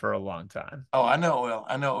haunt me for a long time. oh, I know it will.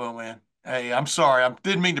 I know it will, man. Hey, I'm sorry. I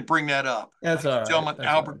didn't mean to bring that up. That's Ladies all and right. gentlemen, That's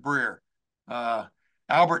all right. Albert Breer. Uh,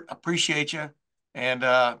 Albert, appreciate you. And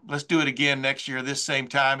let's do it again next year, this same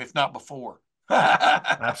time, if not before.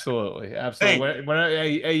 Absolutely. Hey,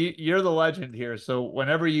 Absolutely. You're the legend here. So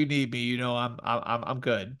whenever you need me, I'm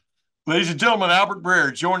good. ladies and gentlemen, Albert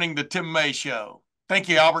Breer joining the Tim May Show. Thank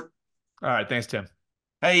you, Albert. All right. Thanks, Tim.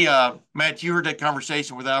 Hey, Matt, you heard that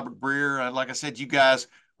conversation with Albert Breer. Like I said, you guys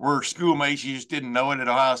were schoolmates. You just didn't know it at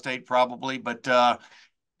Ohio State, probably. But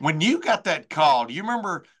when you got that call, do you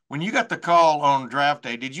remember when you got the call on draft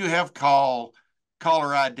day? Did you have caller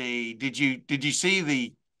ID? Did you see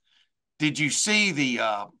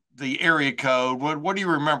the area code? What do you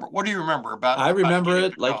remember? What do you remember I about remember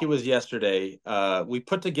getting it the like it call? was yesterday. We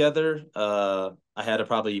put together, I had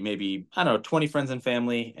probably maybe, I don't know, 20 friends and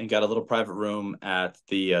family and got a little private room at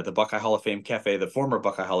the Buckeye Hall of Fame Cafe, the former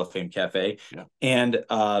Buckeye Hall of Fame Cafe. Yeah. And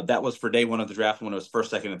that was for day one of the draft when it was first,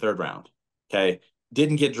 second, and third round. Okay.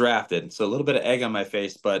 Didn't get drafted. So a little bit of egg on my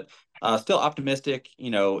face, but still optimistic,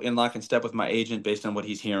 in lock and step with my agent based on what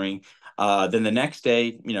he's hearing. Then the next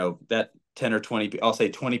day, that 10 or 20, I'll say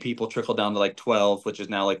 20 people trickle down to like 12, which is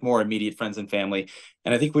now like more immediate friends and family.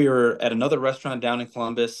 And I think we were at another restaurant down in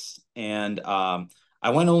Columbus, and I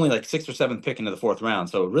went only like sixth or seventh pick into the fourth round.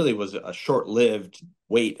 So it really was a short-lived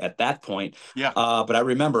wait at that point. Yeah. But I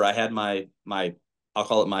remember I had my I'll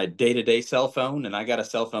call it my day-to-day cell phone, and I got a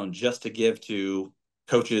cell phone just to give to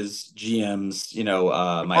coaches, GMs, The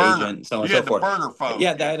my burner. agent, so on and You so had the forth. burner phone.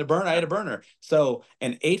 Yeah, I Yeah. had a burner. I had a burner. So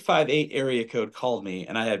an 858 area code called me,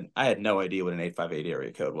 and I had no idea what an 858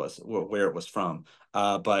 area code was, where it was from.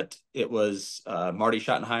 But it was Marty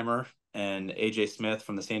Schottenheimer and AJ Smith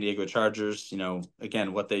from the San Diego Chargers.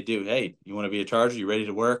 Again, what they do. Hey, you want to be a Charger? You ready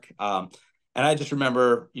to work? And I just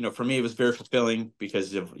remember, for me, it was very fulfilling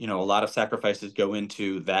because of, a lot of sacrifices go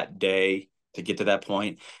into that day to get to that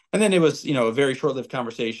point. And then it was, a very short-lived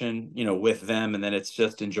conversation, with them. And then it's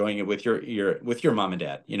just enjoying it with your mom and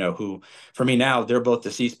dad, who for me now, they're both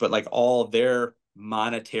deceased, but like all their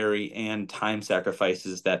monetary and time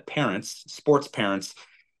sacrifices that sports parents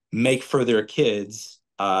make for their kids,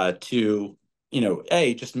 to,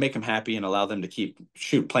 just make them happy and allow them to keep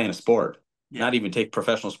playing a sport, Yeah. not even take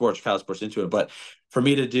professional sports, college sports into it. But for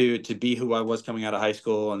me to be who I was coming out of high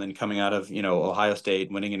school and then coming out of, Ohio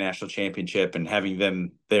State, winning a national championship and having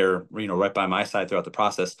them there, right by my side throughout the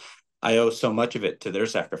process, I owe so much of it to their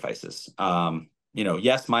sacrifices.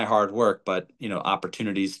 Yes, my hard work, but,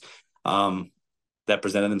 opportunities, that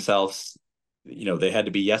presented themselves. They had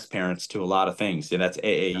to be yes parents to a lot of things. And that's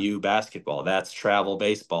AAU basketball, that's travel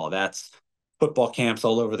baseball, that's football camps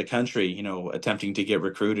all over the country, attempting to get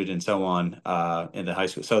recruited and so on in the high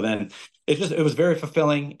school. So then it was very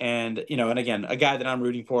fulfilling. And, and again, a guy that I'm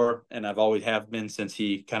rooting for, and I've always have been since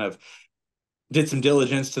he kind of did some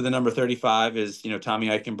diligence to the number 35 is, Tommy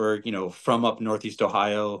Eichenberg, from up Northeast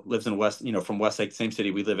Ohio, lives in West, from Westlake, same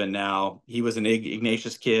city we live in now. He was an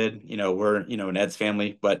Ignatius kid, we're, an Ed's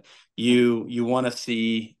family, but you want to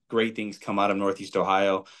see great things come out of Northeast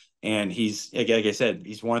Ohio. And he's, like I said,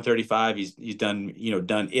 he's 135. He's done,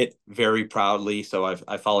 done it very proudly. So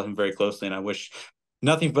I followed him very closely, and I wish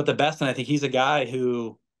nothing but the best. And I think he's a guy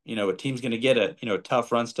who, a team's going to get a,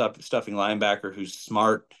 tough run stuffing linebacker who's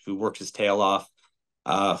smart, who works his tail off,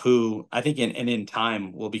 who I think in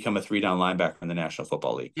time will become a 3-down linebacker in the National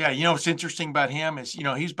Football League. Yeah, what's interesting about him is,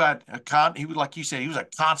 he's about he was, like you said, he was a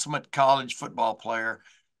consummate college football player,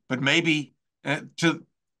 but maybe to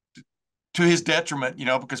his detriment,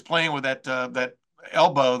 because playing with that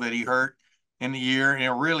elbow that he hurt in the year,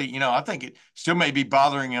 really, I think it still may be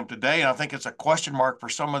bothering him today. And I think it's a question mark for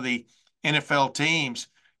some of the NFL teams,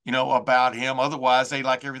 about him. Otherwise, they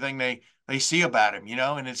like everything they see about him,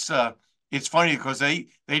 and it's funny because they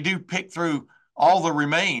do pick through all the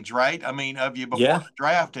remains, right? I mean, of you before the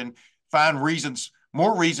draft, and find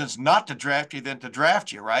more reasons not to draft you than to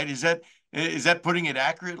draft you, right? Is that putting it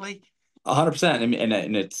accurately? 100%.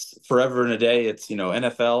 And it's forever and a day. It's,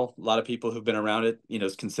 NFL, a lot of people who've been around it,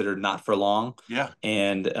 is considered not for long. Yeah.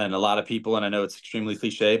 And a lot of people, and I know it's extremely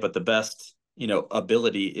cliche, but the best,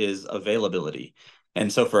 ability is availability. And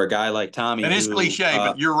so for a guy like Tommy, it is cliche,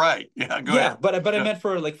 but you're right. Yeah, go ahead. But I meant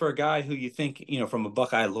for a guy who you think, from a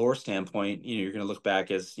Buckeye lore standpoint, you're going to look back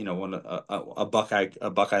as, a Buckeye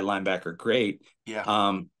linebacker great.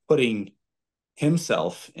 Yeah. Putting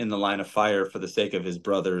himself in the line of fire for the sake of his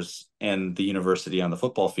brothers and the university on the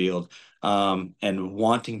football field, and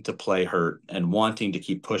wanting to play hurt and wanting to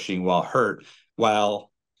keep pushing while hurt, while,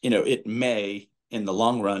 it may in the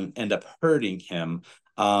long run end up hurting him,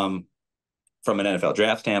 from an NFL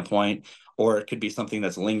draft standpoint, or it could be something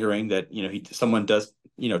that's lingering that, someone does,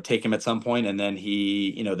 take him at some point, and then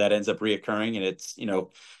he, that ends up reoccurring, and it's,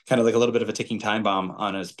 kind of like a little bit of a ticking time bomb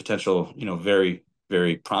on his potential, very,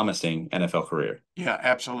 very promising NFL career. Yeah,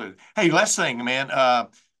 absolutely. Hey, last thing, man.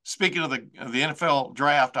 Speaking of the NFL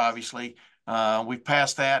draft, obviously, we've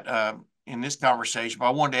passed that in this conversation, but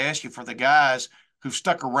I wanted to ask you for the guys who've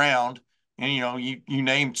stuck around, and you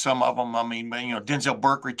named some of them. I mean, Denzel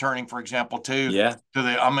Burke returning, for example, too. Yeah. To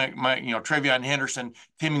the Travion Henderson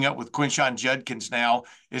teaming up with Quinshawn Judkins now,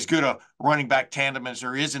 as good a running back tandem as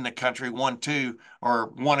there is in the country, 1-2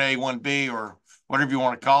 or 1A, 1B, or whatever you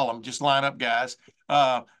want to call them. Just line up guys.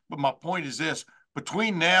 But my point is this: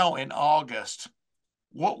 between now and August,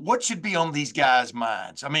 what should be on these guys'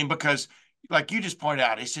 minds? I mean, because like you just pointed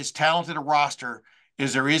out, it's as talented a roster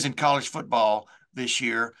as there is in college football this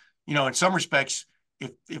year. In some respects,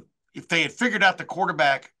 if they had figured out the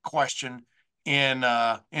quarterback question in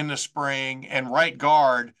the spring and right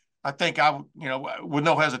guard, I think with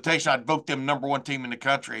no hesitation, I'd vote them number one team in the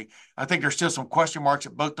country. I think there's still some question marks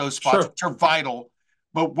at both those spots, which are vital.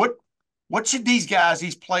 But what should these guys,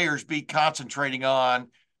 these players, be concentrating on?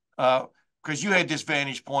 Because you had this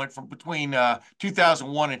vantage point from between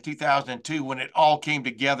 2001 and 2002 when it all came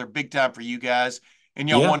together big time for you guys, and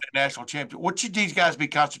y'all won the national championship. What should these guys be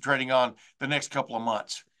concentrating on the next couple of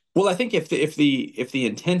months? Well, I think if the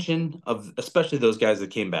intention of, especially those guys that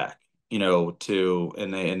came back, and I'm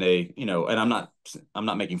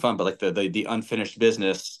not making fun, but like the unfinished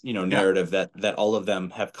business, narrative that all of them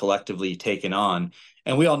have collectively taken on,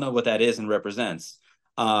 and we all know what that is and represents.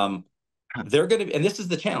 They're going to, and this is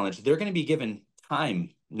the challenge, they're going to be given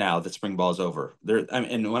time now that spring ball is over.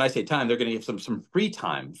 And when I say time, they're going to give some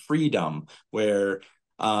freedom, where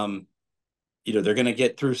they're going to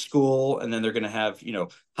get through school, and then they're going to have,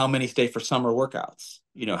 how many stay for summer workouts,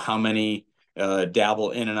 how many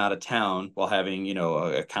dabble in and out of town while having,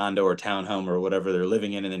 a condo or townhome or whatever they're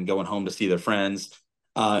living in, and then going home to see their friends.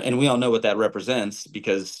 And we all know what that represents,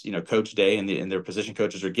 because, Coach Day and their position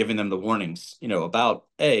coaches are giving them the warnings, about,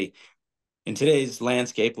 hey, in today's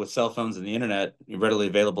landscape with cell phones and the internet readily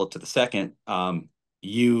available to the second,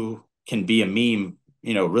 you can be a meme,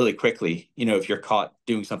 really quickly, if you're caught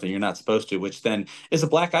doing something you're not supposed to, which then is a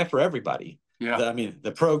black eye for everybody. Yeah.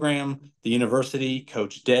 The program, the university,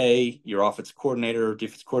 Coach Day, your offensive coordinator,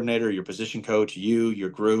 defensive coordinator, your position coach, your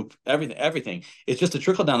group, everything. It's just a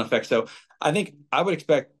trickle down effect. So I think I would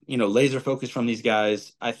expect, laser focus from these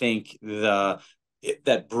guys. I think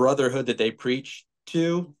that brotherhood that they preach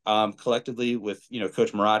Two, collectively with,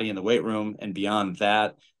 Coach Marotti in the weight room and beyond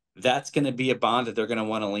that, that's going to be a bond that they're going to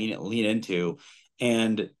want to lean into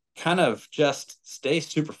and kind of just stay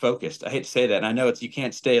super focused. I hate to say that. And I know you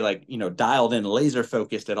can't stay like, dialed in, laser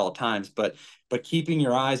focused at all times, but keeping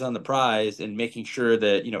your eyes on the prize and making sure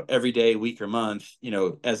that, every day, week or month,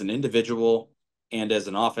 as an individual and as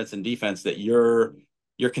an offense and defense, that you're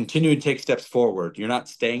continuing to take steps forward. You're not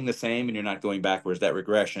staying the same and you're not going backwards, that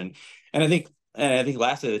regression. And I think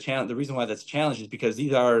lastly, the reason why that's a challenge is because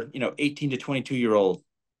these are, 18 to 22 year olds,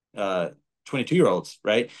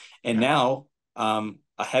 right? And now,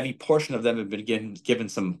 a heavy portion of them have been given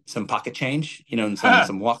some pocket change, and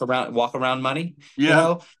some walk around money,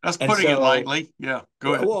 Yeah, that's and putting it so, lightly. Yeah,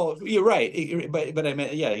 go ahead. well, you're right, but I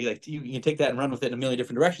meant, yeah, you can take that and run with it in a million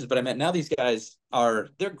different directions. But I meant now these guys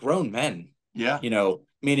they're grown men, Yeah,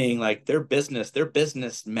 meaning like they're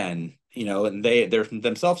businessmen, and they're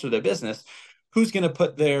themselves or their business. Who's going to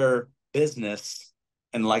put their business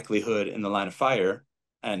and likelihood in the line of fire?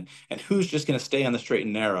 And who's just going to stay on the straight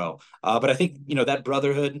and narrow? But I think that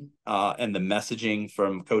brotherhood and the messaging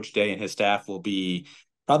from Coach Day and his staff will be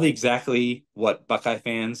probably exactly what Buckeye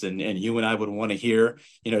fans and you and I would want to hear,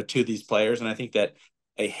 to these players. And I think that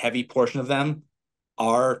a heavy portion of them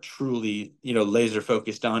are truly, laser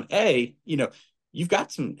focused on you've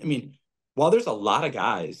got some. I mean, while there's a lot of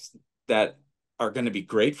guys that are going to be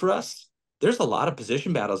great for us, there's a lot of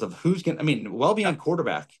position battles of who's going to, I mean, well beyond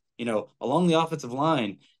quarterback, along the offensive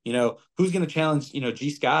line, who's going to challenge, G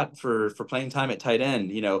Scott for playing time at tight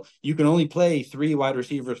end. You can only play 3 wide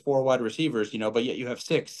receivers, 4 wide receivers, but yet you have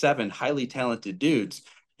 6, 7 highly talented dudes,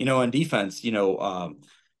 on defense.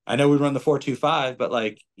 I know we run the 4-2-5, but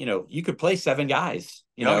like, you could play 7 guys,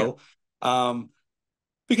 oh,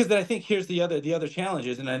 because then I think here's the other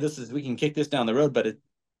challenges, and we can kick this down the road, but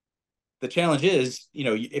the challenge is,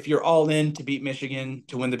 if you're all in to beat Michigan,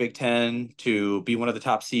 to win the Big Ten, to be one of the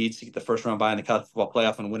top seeds, to get the first round bye in the college football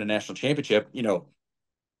playoff and win a national championship,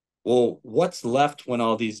 well, what's left when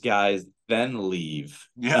all these guys then leave?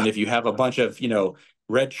 yeah, And if you have a bunch of,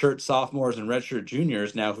 redshirt sophomores and redshirt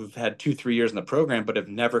juniors now who've had 2-3 years in the program but have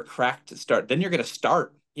never cracked to start, then you're going to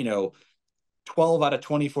start, 12 out of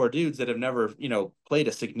 24 dudes that have never, played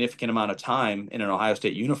a significant amount of time in an Ohio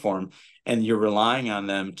State uniform, and you're relying on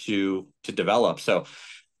them to develop. So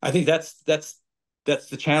I think that's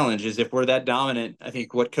the challenge, is if we're that dominant. I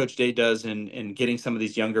think what Coach Day does in getting some of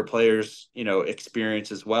these younger players,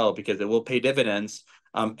 experience as well, because it will pay dividends.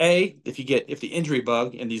 If the injury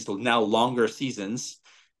bug in these now longer seasons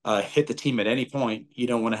hit the team at any point, you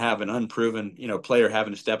don't want to have an unproven, player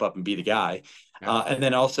having to step up and be the guy. yeah, And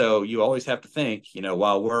then also you always have to think,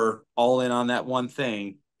 while we're all in on that one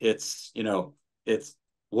thing, it's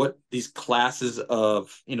what these classes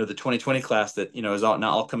of, the 2020 class that, is all now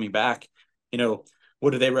all coming back, what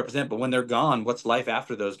do they represent? But when they're gone, what's life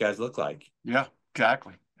after those guys look like? yeah,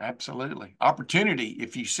 exactly. Absolutely. Opportunity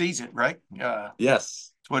if you seize it, right? Yes.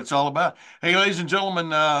 That's what it's all about. Hey, ladies and gentlemen,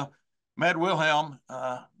 Matt Wilhelm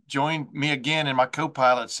joined me again in my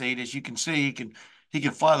co-pilot seat. As you can see, he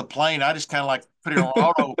can fly the plane. I just kind of like put it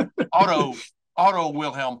on auto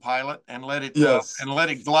Wilhelm pilot and Yes. let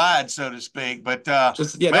it glide, so to speak. But Don't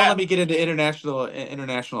let Matt, me get into international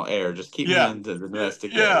air. Just keep me yeah, in the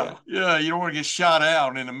domestic air. yeah, Yeah. yeah. You don't want to get shot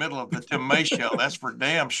out in the middle of the Tim May show. That's for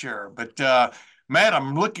damn sure. But Matt,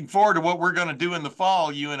 I'm looking forward to what we're going to do in the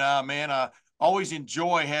fall. You and I, man. I always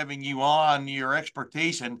enjoy having you on, your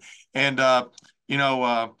expertise, and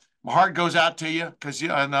my heart goes out to you because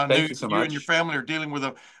I knew Thank you so you and your much. family are dealing with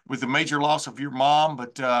the major loss of your mom.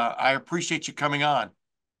 But I appreciate you coming on.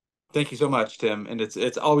 Thank you so much, Tim. And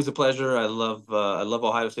it's always a pleasure. I love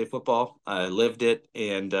Ohio State football. I lived it,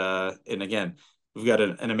 and again, we've got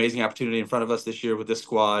an amazing opportunity in front of us this year with this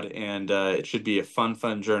squad, and it should be a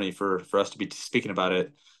fun journey for us to be speaking about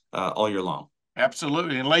it all year long.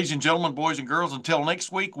 Absolutely. And ladies and gentlemen, boys and girls, until next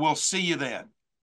week, we'll see you then.